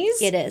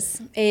Chinese? It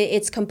is.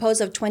 It's composed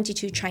of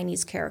 22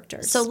 Chinese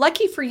characters. So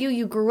lucky for you,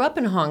 you grew up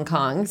in Hong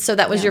Kong, so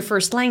that was your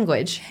first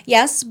language.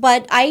 yes,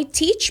 but I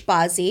teach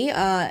Bazi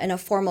in a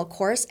formal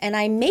course, and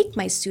I make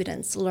my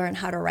students learn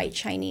how to write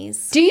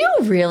Chinese. Do you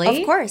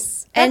really? Of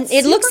course. That's And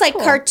it looks super like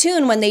cool.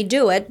 cartoon when they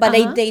do it, but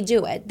they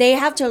do it. They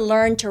have to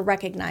learn to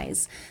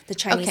recognize the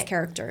Chinese Okay.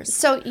 characters.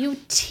 So you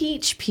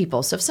teach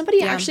people. So if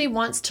somebody actually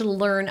wants to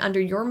learn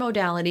under your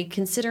modality,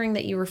 considering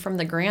that you were from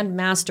the Grand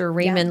Master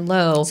Raymond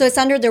Lowe, So it's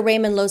under the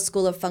Raymond Lowe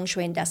School of Feng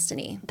Shui and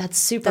Destiny. that's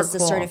super That's cool.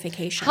 the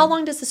certification. How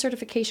long does the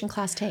certification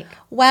class take?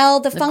 Well,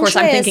 the feng course,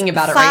 shui I'm is thinking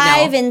about it right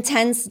now. 5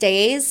 intense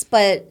days,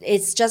 but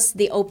it's just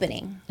the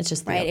opening. It's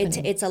just the right.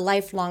 opening. It's a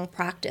lifelong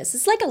practice.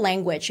 It's like a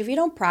language. If you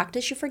don't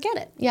practice, you forget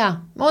it. Yeah.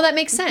 Well, that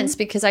makes sense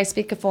because I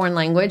speak a foreign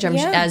language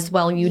Yeah. as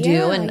well you do.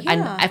 Yeah, And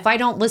yeah. if I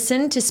don't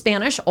listen to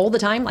Spanish all the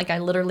time, like I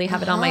literally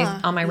have it on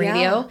my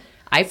radio,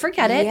 I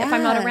forget it if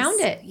I'm not Yes, around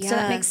it. So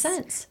that makes yes,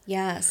 sense.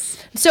 Yes.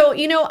 So,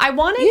 I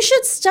wanted... You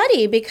should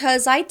study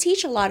because I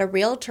teach a lot of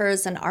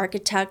realtors and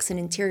architects and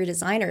interior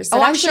designers that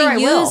Oh, I'm actually sure I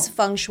will. use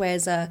feng shui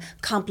as a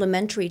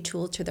complementary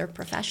tool to their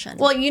profession.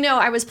 Well,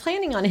 I was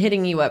planning on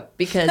hitting you up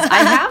because I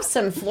have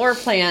some floor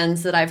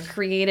plans that I've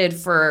created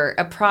for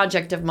a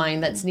project of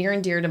mine that's near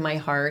and dear to my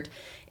heart.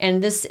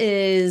 And this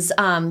is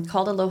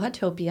called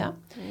Alohatopia.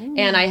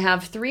 And I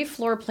have 3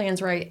 floor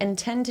plans where I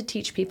intend to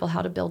teach people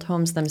how to build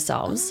homes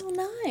themselves.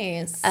 Oh,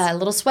 nice. A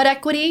little sweat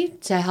equity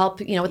to help,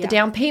 with the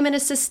down payment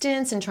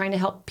assistance and trying to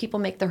help people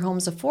make their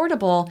homes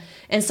affordable.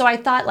 And so I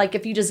thought, like,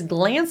 if you just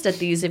glanced at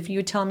these, if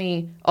you tell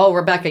me, oh,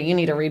 Rebecca, you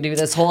need to redo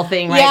this whole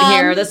thing right Yeah.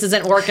 here. This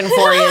isn't working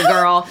for you,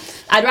 girl.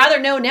 I'd rather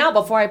know now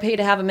before I pay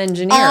to have them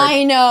engineered.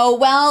 I know.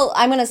 Well,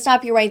 I'm going to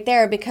stop you right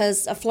there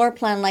because a floor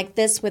plan like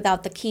this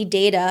without the key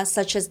data,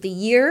 such as the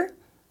year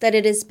that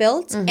it is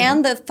built Mm-hmm.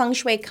 and the feng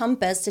shui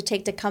compass to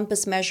take the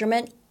compass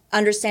measurement,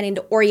 understanding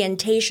the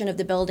orientation of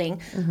the building,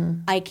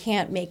 I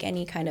can't make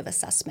any kind of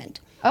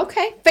assessment.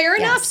 Okay, fair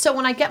enough. Yes. So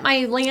when I get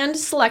my land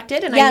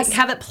selected and Yes, I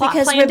have it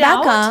because planned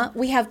Rebecca, out.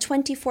 we have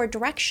 24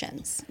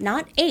 directions,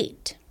 not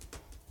 8.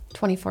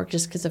 24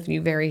 just because of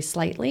you vary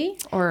slightly?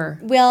 Or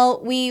Well,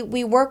 we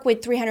work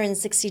with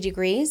 360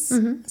 degrees.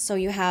 Mm-hmm. So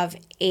you have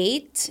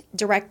 8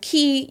 direct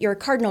key, your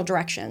cardinal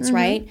directions, Mm-hmm.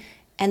 right?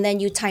 And then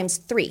you times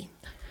 3.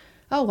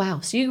 oh, wow.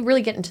 So you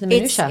really get into the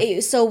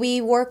minutia. So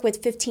we work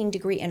with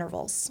 15-degree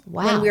intervals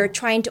Wow. when we're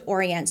trying to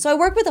orient. So I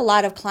work with a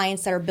lot of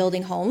clients that are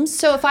building homes.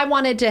 So if I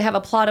wanted to have a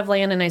plot of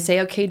land and I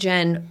say, okay,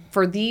 Jen,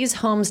 for these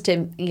homes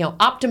to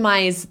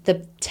optimize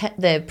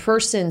the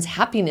person's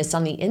happiness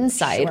on the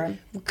inside, Sure.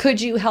 could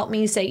you help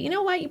me say, you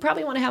know what, you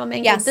probably want to have them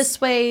angled Yes. this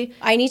way?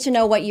 I need to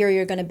know what year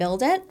you're going to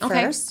build it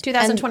Okay, first.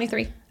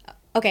 2023.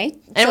 Okay.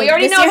 And so we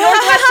already this know year-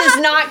 Northwest is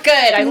not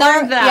good. I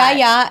learned that.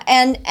 Yeah.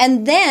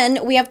 And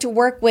then we have to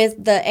work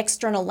with the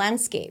external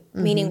landscape,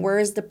 Mm-hmm. meaning where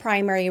is the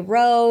primary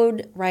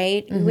road,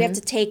 right? We have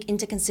to take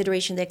into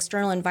consideration the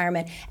external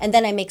environment. And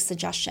then I make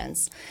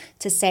suggestions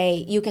to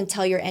say you can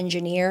tell your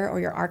engineer or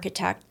your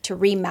architect to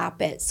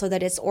remap it so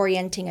that it's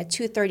orienting at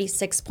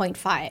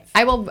 236.5.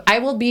 I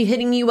will be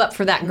hitting you up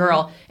for that,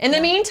 girl. In the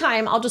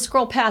meantime, I'll just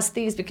scroll past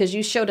these because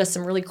you showed us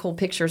some really cool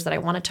pictures that I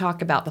want to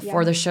talk about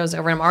before the show's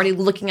over. I'm already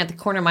looking at the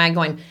corner of my eye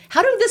going,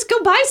 how did this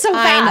go by so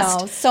fast?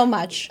 I know, so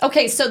much.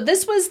 Okay, so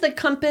this was the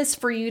compass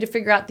for you to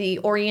figure out the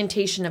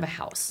orientation of a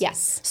house.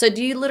 Yes. So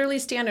do you literally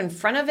stand in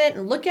front of it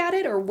and look at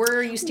it, or where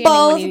are you standing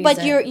when you Both, use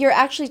but it? you're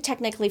actually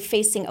technically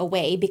facing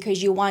away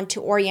because you want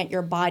to orient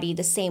your body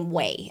the same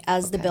way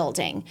as the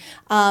building.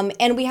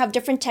 And we have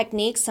different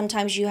techniques.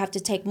 Sometimes you have to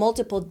take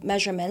multiple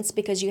measurements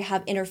because you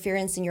have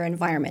interference in your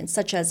environment,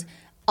 such as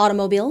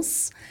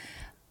automobiles,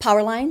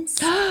 power lines.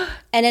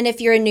 And then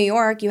if you're in New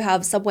York, you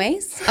have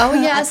subways. Oh,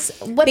 yes.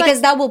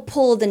 Because that will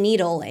pull the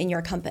needle in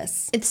your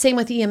compass. It's same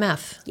with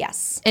EMF.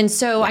 Yes. And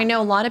so I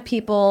know a lot of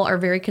people are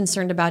very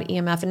concerned about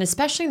EMF, and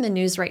especially in the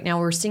news right now,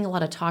 we're seeing a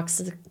lot of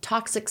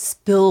toxic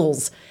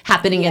spills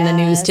happening in the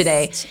news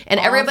today. And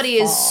everybody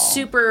is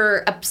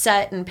super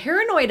upset and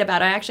paranoid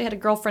about it. I actually had a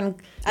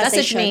girlfriend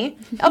message me.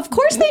 Of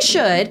course they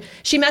should.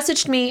 She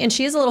messaged me, and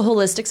she is a little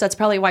holistic, so that's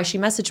probably why she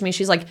messaged me.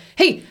 She's like,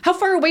 hey, how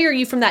far away are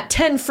you from that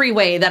 10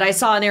 freeway that I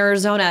saw in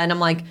Arizona? And I'm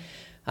like,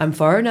 I'm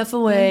far enough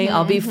away.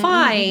 I'll be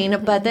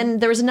fine. But then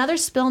there was another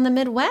spill in the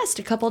Midwest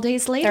a couple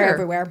days later. They're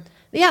everywhere.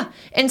 Yeah.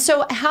 And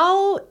so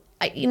how,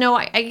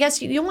 I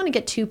guess you don't want to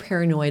get too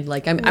paranoid.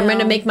 Like I'm going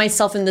to make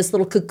myself in this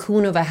little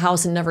cocoon of a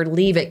house and never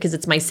leave it because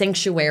it's my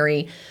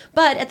sanctuary.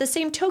 But at the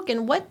same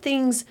token, what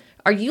things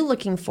are you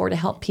looking for to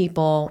help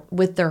people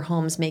with their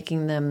homes,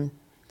 making them,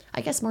 I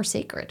guess, more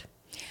sacred?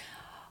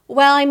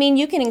 Well, I mean,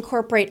 you can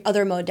incorporate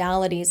other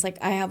modalities. Like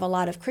I have a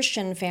lot of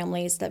Christian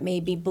families that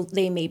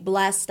they may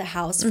bless the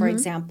house, for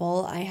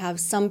example. I have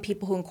some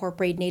people who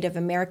incorporate Native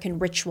American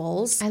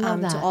rituals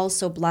to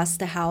also bless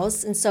the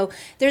house. And so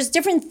there's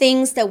different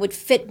things that would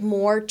fit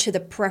more to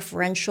the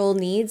preferential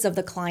needs of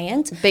the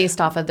client.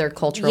 Based off of their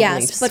cultural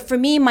beliefs. Yes, but for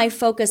me, my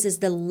focus is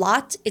the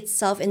lot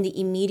itself in the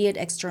immediate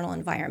external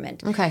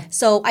environment. Okay.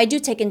 So I do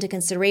take into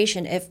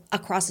consideration if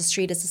across the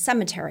street is a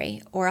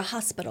cemetery or a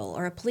hospital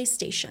or a police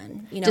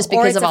station. Just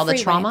because of all the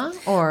trauma,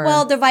 or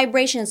well, the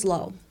vibration is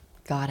low.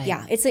 Got it.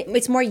 Yeah,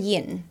 it's more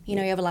yin. You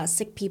have a lot of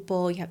sick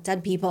people, you have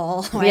dead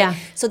people. Right? Yeah.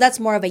 So that's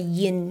more of a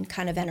yin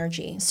kind of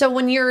energy. So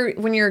when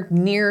you're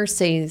near,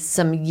 say,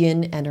 some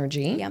yin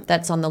energy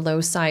that's on the low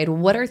side,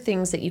 what are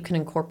things that you can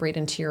incorporate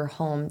into your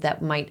home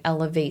that might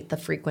elevate the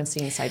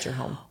frequency inside your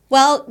home?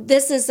 Well,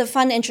 this is a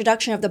fun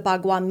introduction of the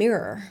Bagua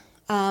mirror.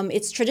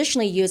 It's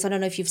traditionally used. I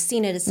don't know if you've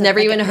seen it. It's never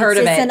even heard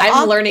of it.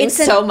 I'm learning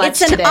so much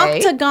today.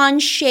 It's an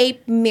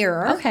octagon-shaped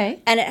mirror.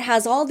 Okay. And it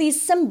has all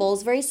these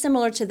symbols very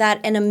similar to that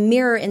and a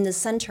mirror in the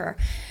center.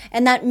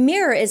 And that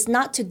mirror is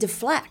not to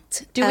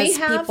deflect. Do we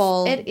have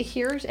it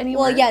here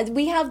anywhere? Well, yeah,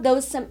 we have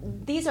those.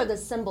 These are the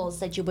symbols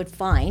that you would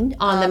find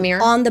on the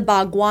mirror? On the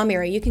Bagua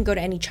mirror. You can go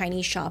to any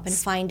Chinese shop and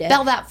find it.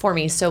 Spell that for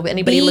me so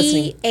anybody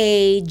listening.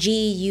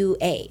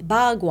 Bagua.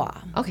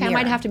 Bagua. Okay, mirror. I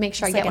might have to make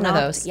sure I get one of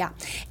those. Yeah.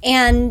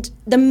 And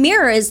the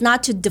mirror is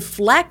not to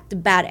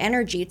deflect bad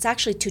energy. It's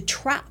actually to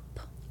trap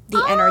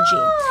the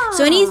energy.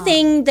 So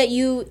anything that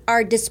you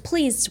are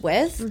displeased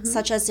with,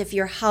 such as if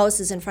your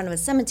house is in front of a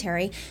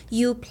cemetery,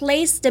 you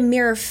place the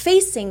mirror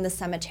facing the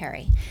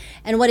cemetery.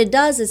 And what it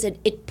does is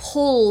it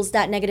pulls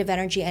that negative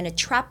energy and it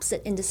traps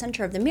it in the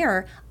center of the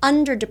mirror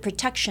under the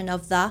protection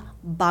of the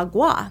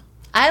Bagua.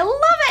 I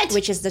love it!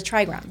 Which is the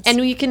trigrams.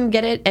 And you can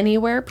get it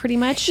anywhere pretty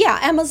much? Yeah,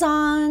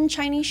 Amazon,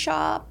 Chinese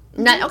shop.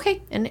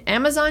 Okay, an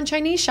Amazon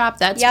Chinese shop.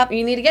 That's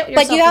you need to get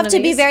yourself. But you have to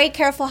be be very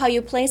careful how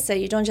you place it.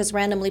 You don't just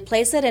randomly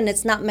place it, and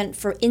it's not meant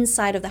for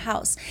inside of the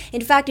house.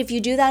 In fact, if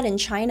you do that in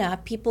China,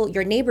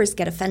 your neighbors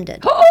get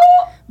offended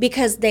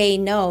because they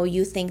know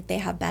you think they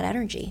have bad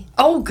energy.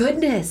 Oh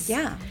goodness!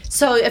 Yeah.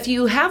 So if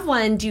you have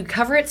one, do you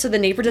cover it so the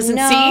neighbor doesn't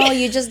see? No,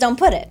 you just don't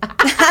put it.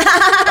 What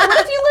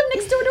if you live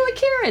next door to a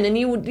Karen and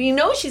you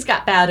know she's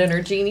got bad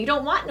energy and you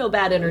don't want no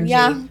bad energy?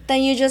 Yeah,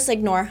 then you just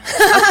ignore.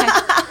 Okay.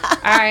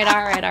 All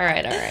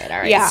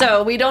right. Yeah.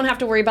 So we don't have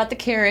to worry about the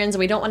Karens.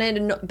 We don't want to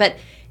know. But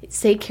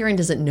say Karen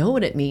doesn't know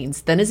what it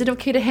means. Then is it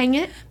okay to hang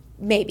it?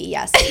 Maybe,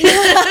 yes.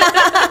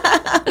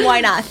 Why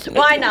not?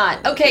 Why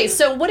not? Okay,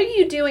 so what are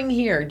you doing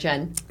here,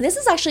 Jen? This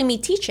is actually me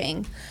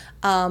teaching.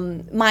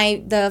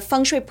 The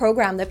feng shui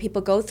program that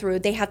people go through,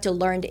 they have to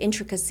learn the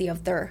intricacy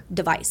of their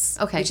device,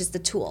 which is the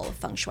tool of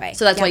feng shui.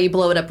 So that's why you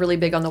blow it up really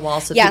big on the wall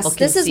so people can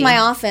see. Yes, this is my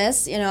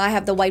office. I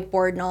have the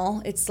whiteboard and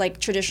all. It's like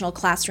traditional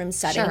classroom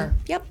setting. Sure.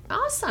 Yep.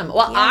 Awesome.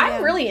 Well,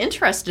 I'm really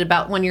interested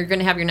about when you're going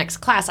to have your next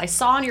class. I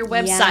saw on your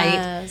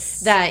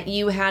website that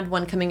you had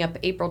one coming up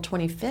April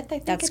 25th, I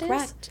think That's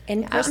correct.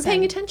 In person. I'm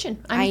paying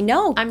attention. I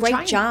know. I'm Great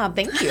trying. job.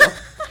 Thank you.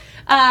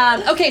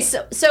 Okay,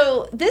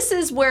 so this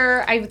is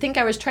where I think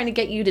I was trying to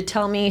get you to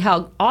tell me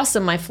how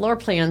awesome my floor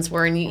plans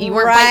were, and you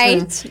weren't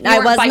biting. I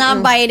was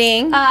not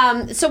biting.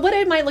 So what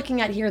am I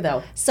looking at here,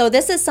 though? So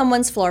this is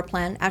someone's floor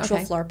plan, actual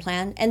floor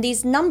plan, and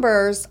these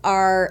numbers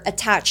are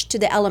attached to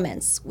the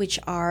elements, which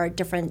are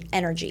different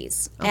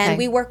energies. Okay. And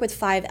we work with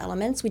 5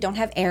 elements. We don't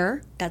have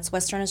air. That's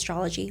Western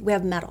astrology. We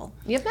have metal.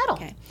 You have metal.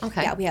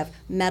 Okay. Yeah, we have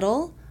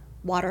metal,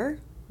 water,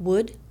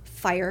 wood,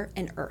 fire,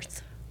 and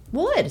earth.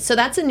 Wood. So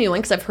that's a new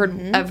one because I've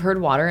heard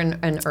water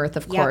and earth,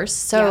 of course.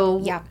 So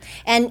yeah.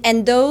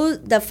 And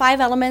the 5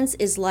 elements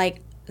is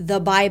like the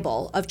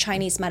Bible of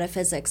Chinese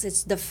metaphysics.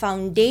 It's the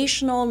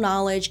foundational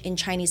knowledge in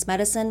Chinese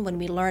medicine when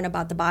we learn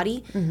about the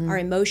body, our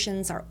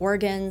emotions, our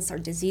organs, our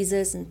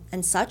diseases,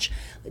 and such.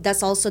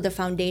 That's also the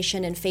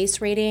foundation in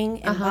face reading,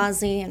 in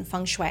Bazi, and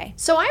feng shui.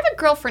 So I have a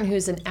girlfriend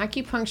who's an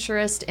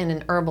acupuncturist and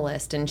an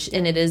herbalist, and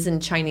it is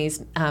in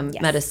Chinese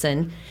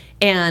medicine.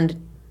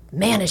 And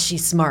man, is she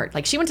smart.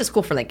 Like, she went to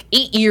school for like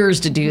 8 years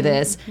to do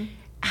this.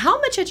 how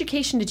much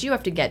education did you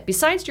have to get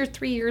besides your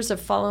 3 years of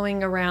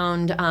following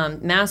around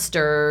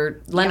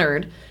Master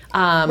Leonard?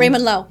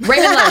 Raymond Lowe.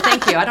 Raymond Lowe,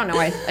 thank you. I don't know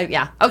why.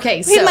 Yeah.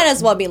 Okay. He might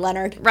as well be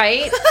Leonard.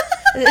 Right?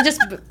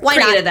 Just Why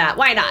created not? that.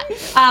 Why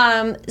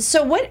not?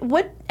 So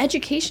what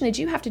education did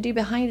you have to do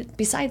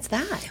besides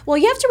that? Well,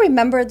 you have to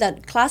remember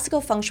that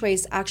classical feng shui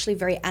is actually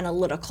very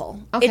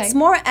analytical. Okay. It's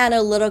more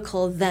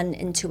analytical than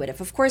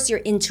intuitive. Of course, your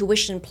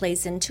intuition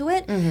plays into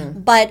it, Mm-hmm.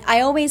 but I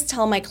always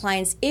tell my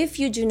clients, if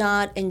you do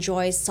not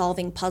enjoy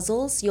solving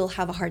puzzles, you'll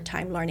have a hard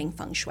time learning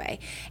feng shui.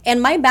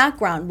 And my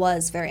background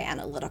was very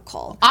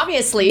analytical.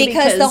 Obviously,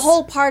 Because the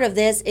whole part of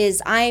this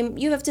is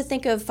you have to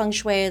think of feng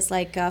shui as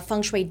like a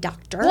feng shui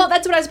doctor. Well,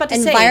 that's what I was about to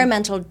say.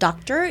 Environmental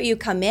doctor. You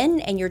come in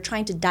and you're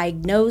trying to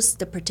diagnose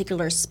the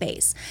particular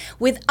space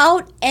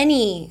without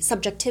any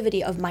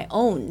subjectivity of my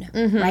own,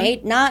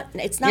 right?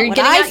 It's not You're what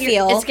getting I out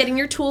feel. It's getting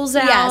your tools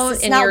out. Yes,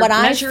 it's and not you're what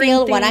I measuring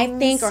feel, what I things.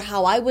 think, or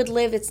how I would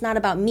live. It's not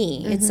about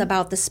me. It's Mm-hmm.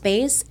 about the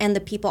space and the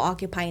people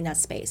occupying that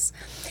space.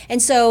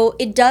 And so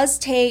it does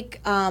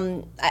take,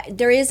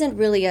 there isn't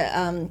really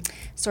a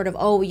sort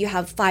of, you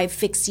have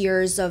 5-6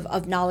 years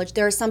of knowledge.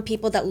 There are some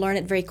people that learn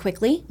it very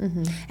quickly,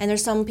 Mm-hmm. and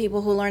there's some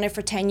people who learn it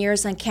for 10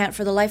 years and can't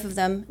for the life of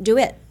them do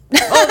it.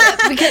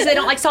 Because they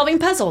don't like solving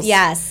puzzles.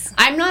 Yes.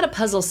 I'm not a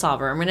puzzle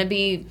solver. I'm going to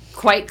be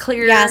quite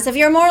clear. Yes, if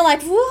you're more like,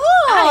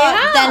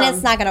 I then am.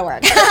 it's not going to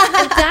work.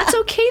 That's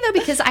okay though,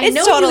 because I It's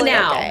know totally you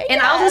now, okay.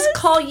 and I'll just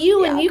Yes. call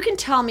you, and Yeah. you can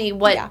tell me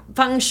what Yeah.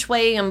 feng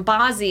shui and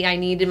bazi I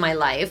need in my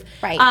life.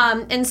 Right.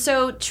 And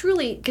so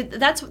truly, 'cause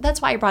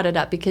that's why I brought it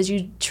up, because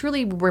you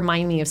truly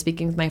remind me of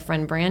speaking with my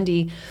friend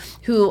Brandy,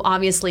 who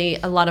obviously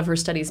a lot of her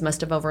studies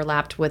must have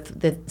overlapped with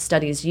the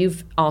studies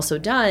you've also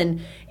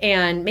done.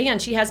 And man,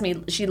 she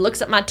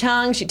looks at my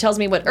tongue, she tells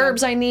me what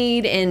herbs I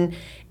need, and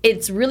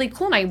it's really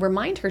cool. And I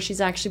remind her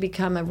she's actually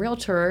become a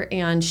realtor,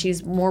 and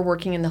she's more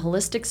working in the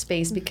holistic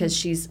space because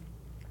she's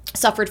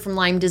suffered from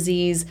Lyme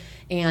disease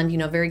and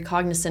very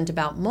cognizant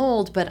about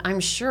mold. But I'm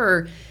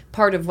sure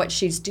part of what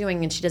she's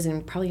doing, and she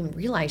doesn't probably even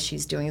realize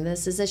she's doing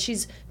this, is that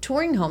she's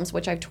touring homes,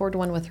 which I've toured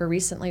one with her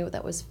recently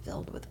that was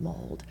filled with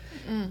mold.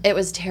 It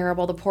was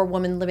terrible. The poor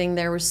woman living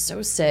there was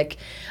so sick.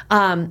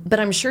 But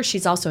I'm sure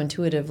she's also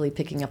intuitively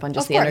picking up on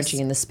just Of the course. energy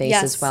in the space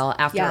Yes. as well.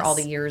 After Yes. all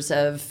the years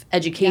of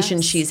education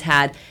Yes. she's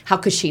had, how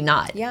could she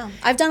not? Yeah,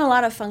 I've done a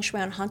lot of feng shui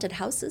on haunted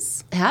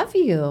houses. Have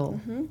you?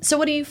 So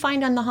what do you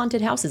find on the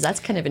haunted houses? That's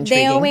kind of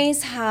intriguing. They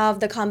always have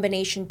the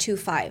combination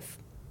 2-5.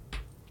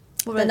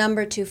 The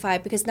number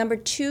 2-5, because number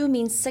 2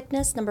 means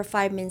sickness, number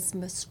 5 means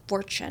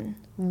misfortune.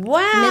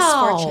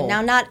 Wow. Misfortune.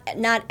 Now,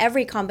 not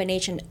every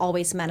combination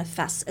always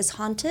manifests as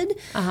haunted,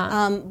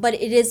 but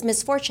it is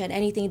misfortune.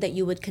 Anything that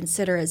you would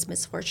consider as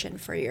misfortune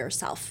for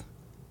yourself.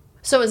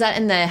 So is that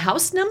in the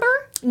house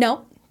number?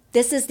 No,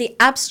 this is the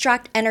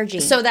abstract energy.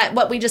 So that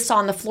what we just saw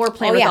on the floor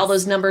plan Oh, with yes. all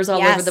those numbers all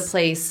Yes. over the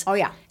place. Oh,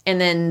 yeah. And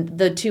then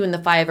the 2 and the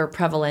 5 are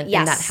prevalent in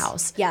Yes. that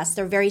house. Yes,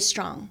 they're very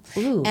strong.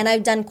 Ooh. And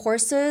I've done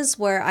courses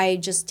where I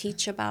just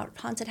teach about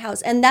haunted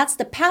house. And that's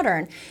the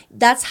pattern.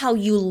 That's how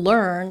you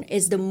learn,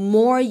 is the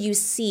more you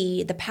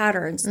see the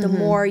patterns, the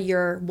more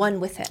you're one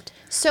with it.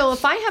 So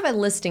if I have a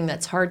listing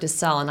that's hard to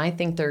sell and I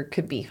think there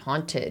could be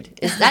haunted,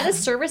 is that a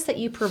service that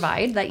you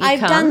provide, that you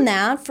I've come? done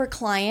that for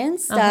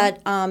clients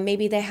that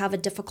maybe they have a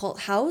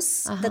difficult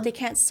house that they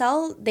can't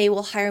sell. They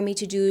will hire me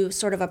to do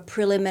sort of a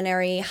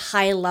preliminary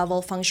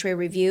high-level feng shui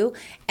review.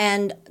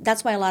 And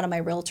that's why a lot of my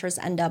realtors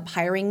end up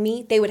hiring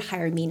me. They would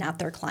hire me, not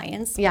their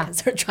clients. Yeah.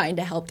 Because they're trying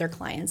to help their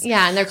clients.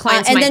 Yeah, and their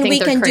clients and might then think we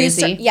they're can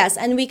crazy. yes,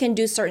 and we can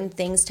do certain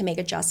things to make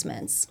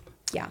adjustments.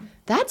 Yeah.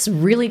 That's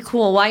really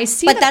cool. Well, I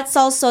see But that. that's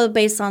also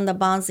based on the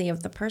bonzi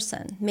of the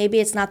person.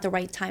 Maybe it's not the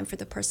right time for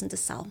the person to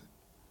sell.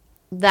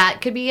 That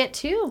could be it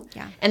too.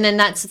 Yeah. And then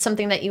that's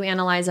something that you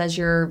analyze as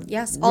you're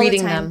Yes, all the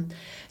reading time. them.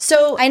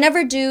 So I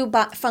never do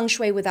feng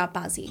shui without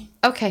bazi.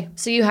 okay,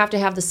 so you have to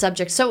have the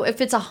subject. So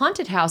if it's a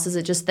haunted house, is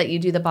it just that you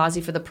do the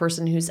bazi for the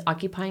person who's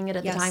occupying it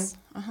at the time?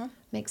 Yes.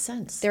 Makes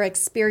sense. They're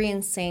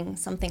experiencing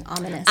something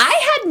ominous.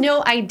 I had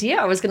no idea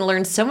I was going to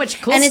learn so much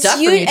cool and stuff it's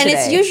from you and today.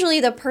 it's usually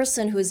the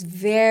person who's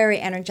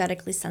very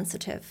energetically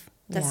sensitive.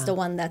 That's Yeah. the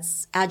one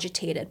that's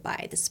agitated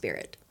by the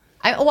spirit.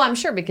 I'm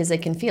sure, because they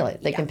can feel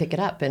it. They can pick it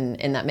up, and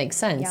that makes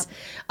sense.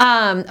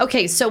 Yep.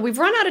 Okay, so we've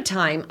run out of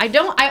time. I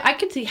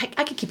could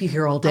keep you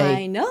here all day.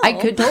 I know. I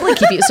could totally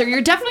keep you. So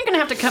you're definitely going to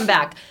have to come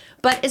back.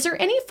 But is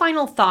there any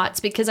final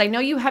thoughts? Because I know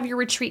you have your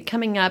retreat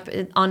coming up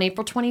on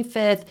April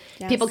 25th.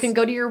 Yes. People can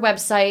go to your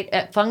website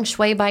at Feng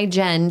Shui by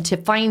Jen to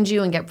find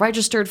you and get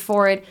registered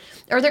for it.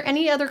 Are there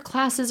any other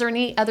classes or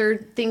any other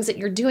things that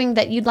you're doing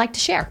that you'd like to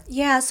share?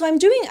 Yeah, so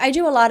I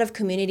do a lot of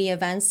community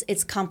events.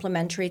 It's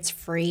complimentary, it's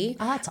free.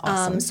 Oh, that's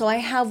awesome. So I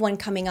have one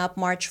coming up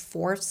March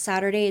 4th,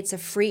 Saturday. It's a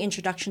free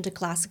introduction to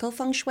classical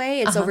feng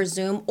shui. It's over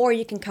Zoom, or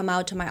you can come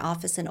out to my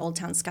office in Old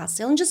Town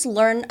Scottsdale and just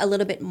learn a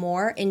little bit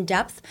more in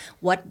depth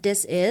what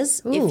this is.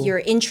 ideas. If you're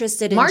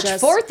interested in March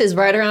 4th is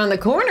right around the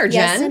corner, Jen.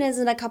 Yes, it is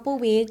in a couple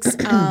weeks.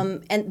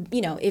 And,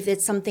 if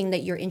it's something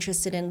that you're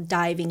interested in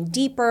diving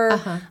deeper,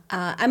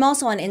 I'm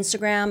also on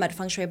Instagram at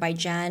Feng Shui by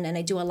Jen, and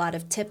I do a lot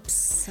of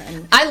tips.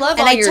 And I love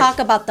and all I talk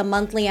about the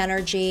monthly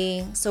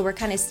energy. So we're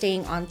kind of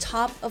staying on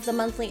top of the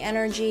monthly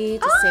energy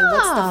to say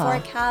what's the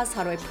forecast,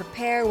 how do I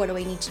prepare, what do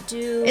I need to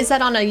do. Is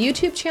that on a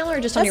YouTube channel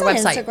or just on That's your on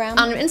website? Instagram.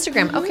 On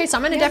Instagram. Okay, so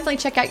I'm going to definitely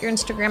check out your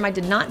Instagram. I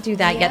did not do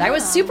that yet. I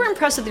was super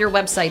impressed with your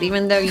website,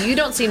 even though you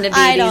don't seem to be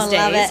I these don't days.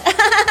 love it.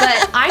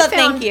 But I But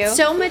found thank you.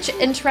 so much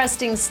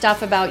interesting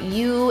stuff about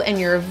you and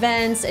your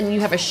events, and you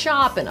have a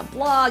shop and a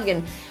blog,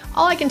 and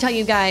all I can tell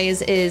you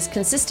guys is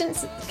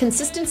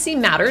consistency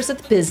matters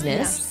with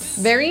business. Yes.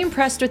 Very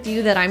impressed with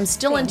you that I'm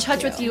still in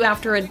touch with you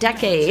after a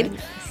decade.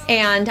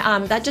 And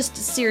that just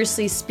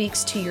seriously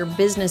speaks to your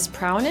business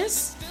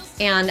prowess.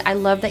 And I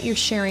love that you're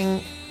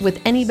sharing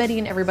with anybody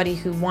and everybody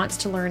who wants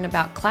to learn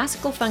about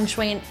classical feng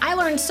shui. And I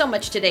learned so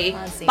much today.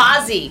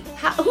 Bazi.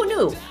 Who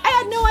knew? I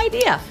had no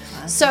idea.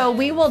 So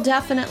we will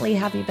definitely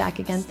have you back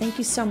again. Thank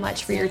you so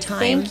much for your time.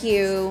 Thank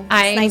you.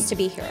 It's nice to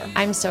be here.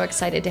 I'm so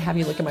excited to have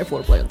you look at my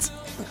floor plans.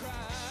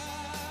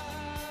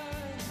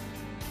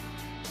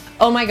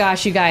 Oh my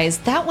gosh, you guys,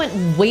 that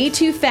went way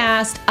too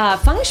fast.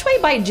 Feng Shui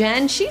by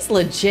Jen, she's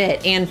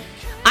legit. And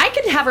I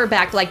could have her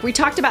back. Like, we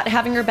talked about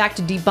having her back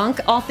to debunk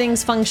all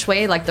things feng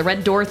shui, like the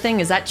red door thing.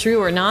 Is that true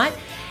or not?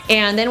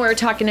 And then we were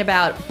talking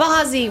about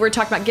Bazi. We're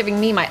talking about giving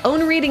me my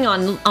own reading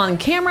on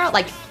camera.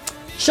 Like,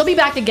 she'll be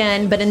back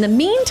again. But in the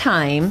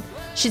meantime,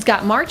 she's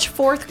got March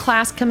 4th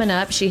class coming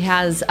up. She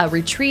has a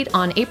retreat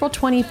on April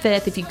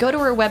 25th. If you go to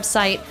her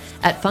website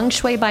at Feng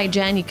Shui by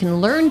Jen, you can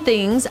learn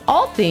things,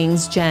 all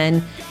things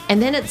Jen. And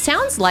then it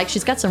sounds like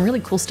she's got some really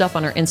cool stuff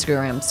on her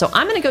Instagram. So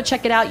I'm going to go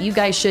check it out. You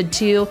guys should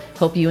too.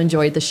 Hope you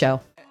enjoyed the show.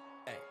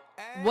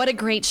 What a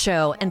great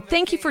show, and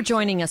thank you for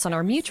joining us on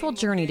our mutual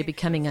journey to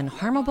becoming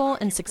unharmable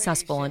and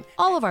successful in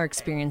all of our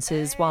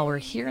experiences while we're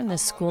here in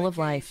this school of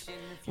life.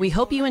 We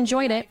hope you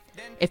enjoyed it.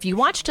 If you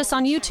watched us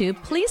on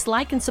YouTube, please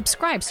like and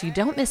subscribe so you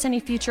don't miss any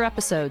future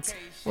episodes.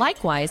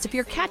 Likewise, if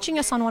you're catching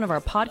us on one of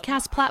our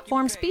podcast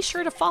platforms, be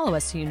sure to follow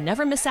us so you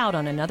never miss out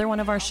on another one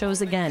of our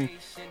shows again.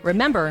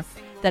 Remember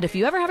that if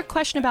you ever have a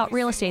question about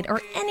real estate or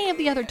any of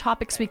the other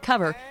topics we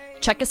cover,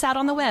 check us out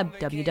on the web,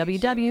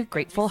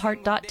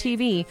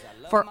 www.gratefulheart.tv,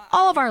 for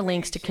all of our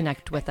links to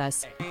connect with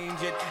us. I'm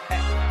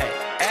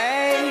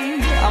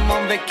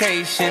on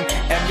vacation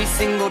every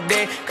single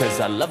day, 'cause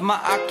I love my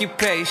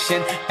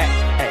occupation.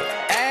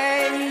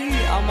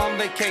 I'm on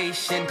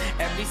vacation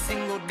every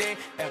single day,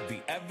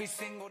 every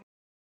single day.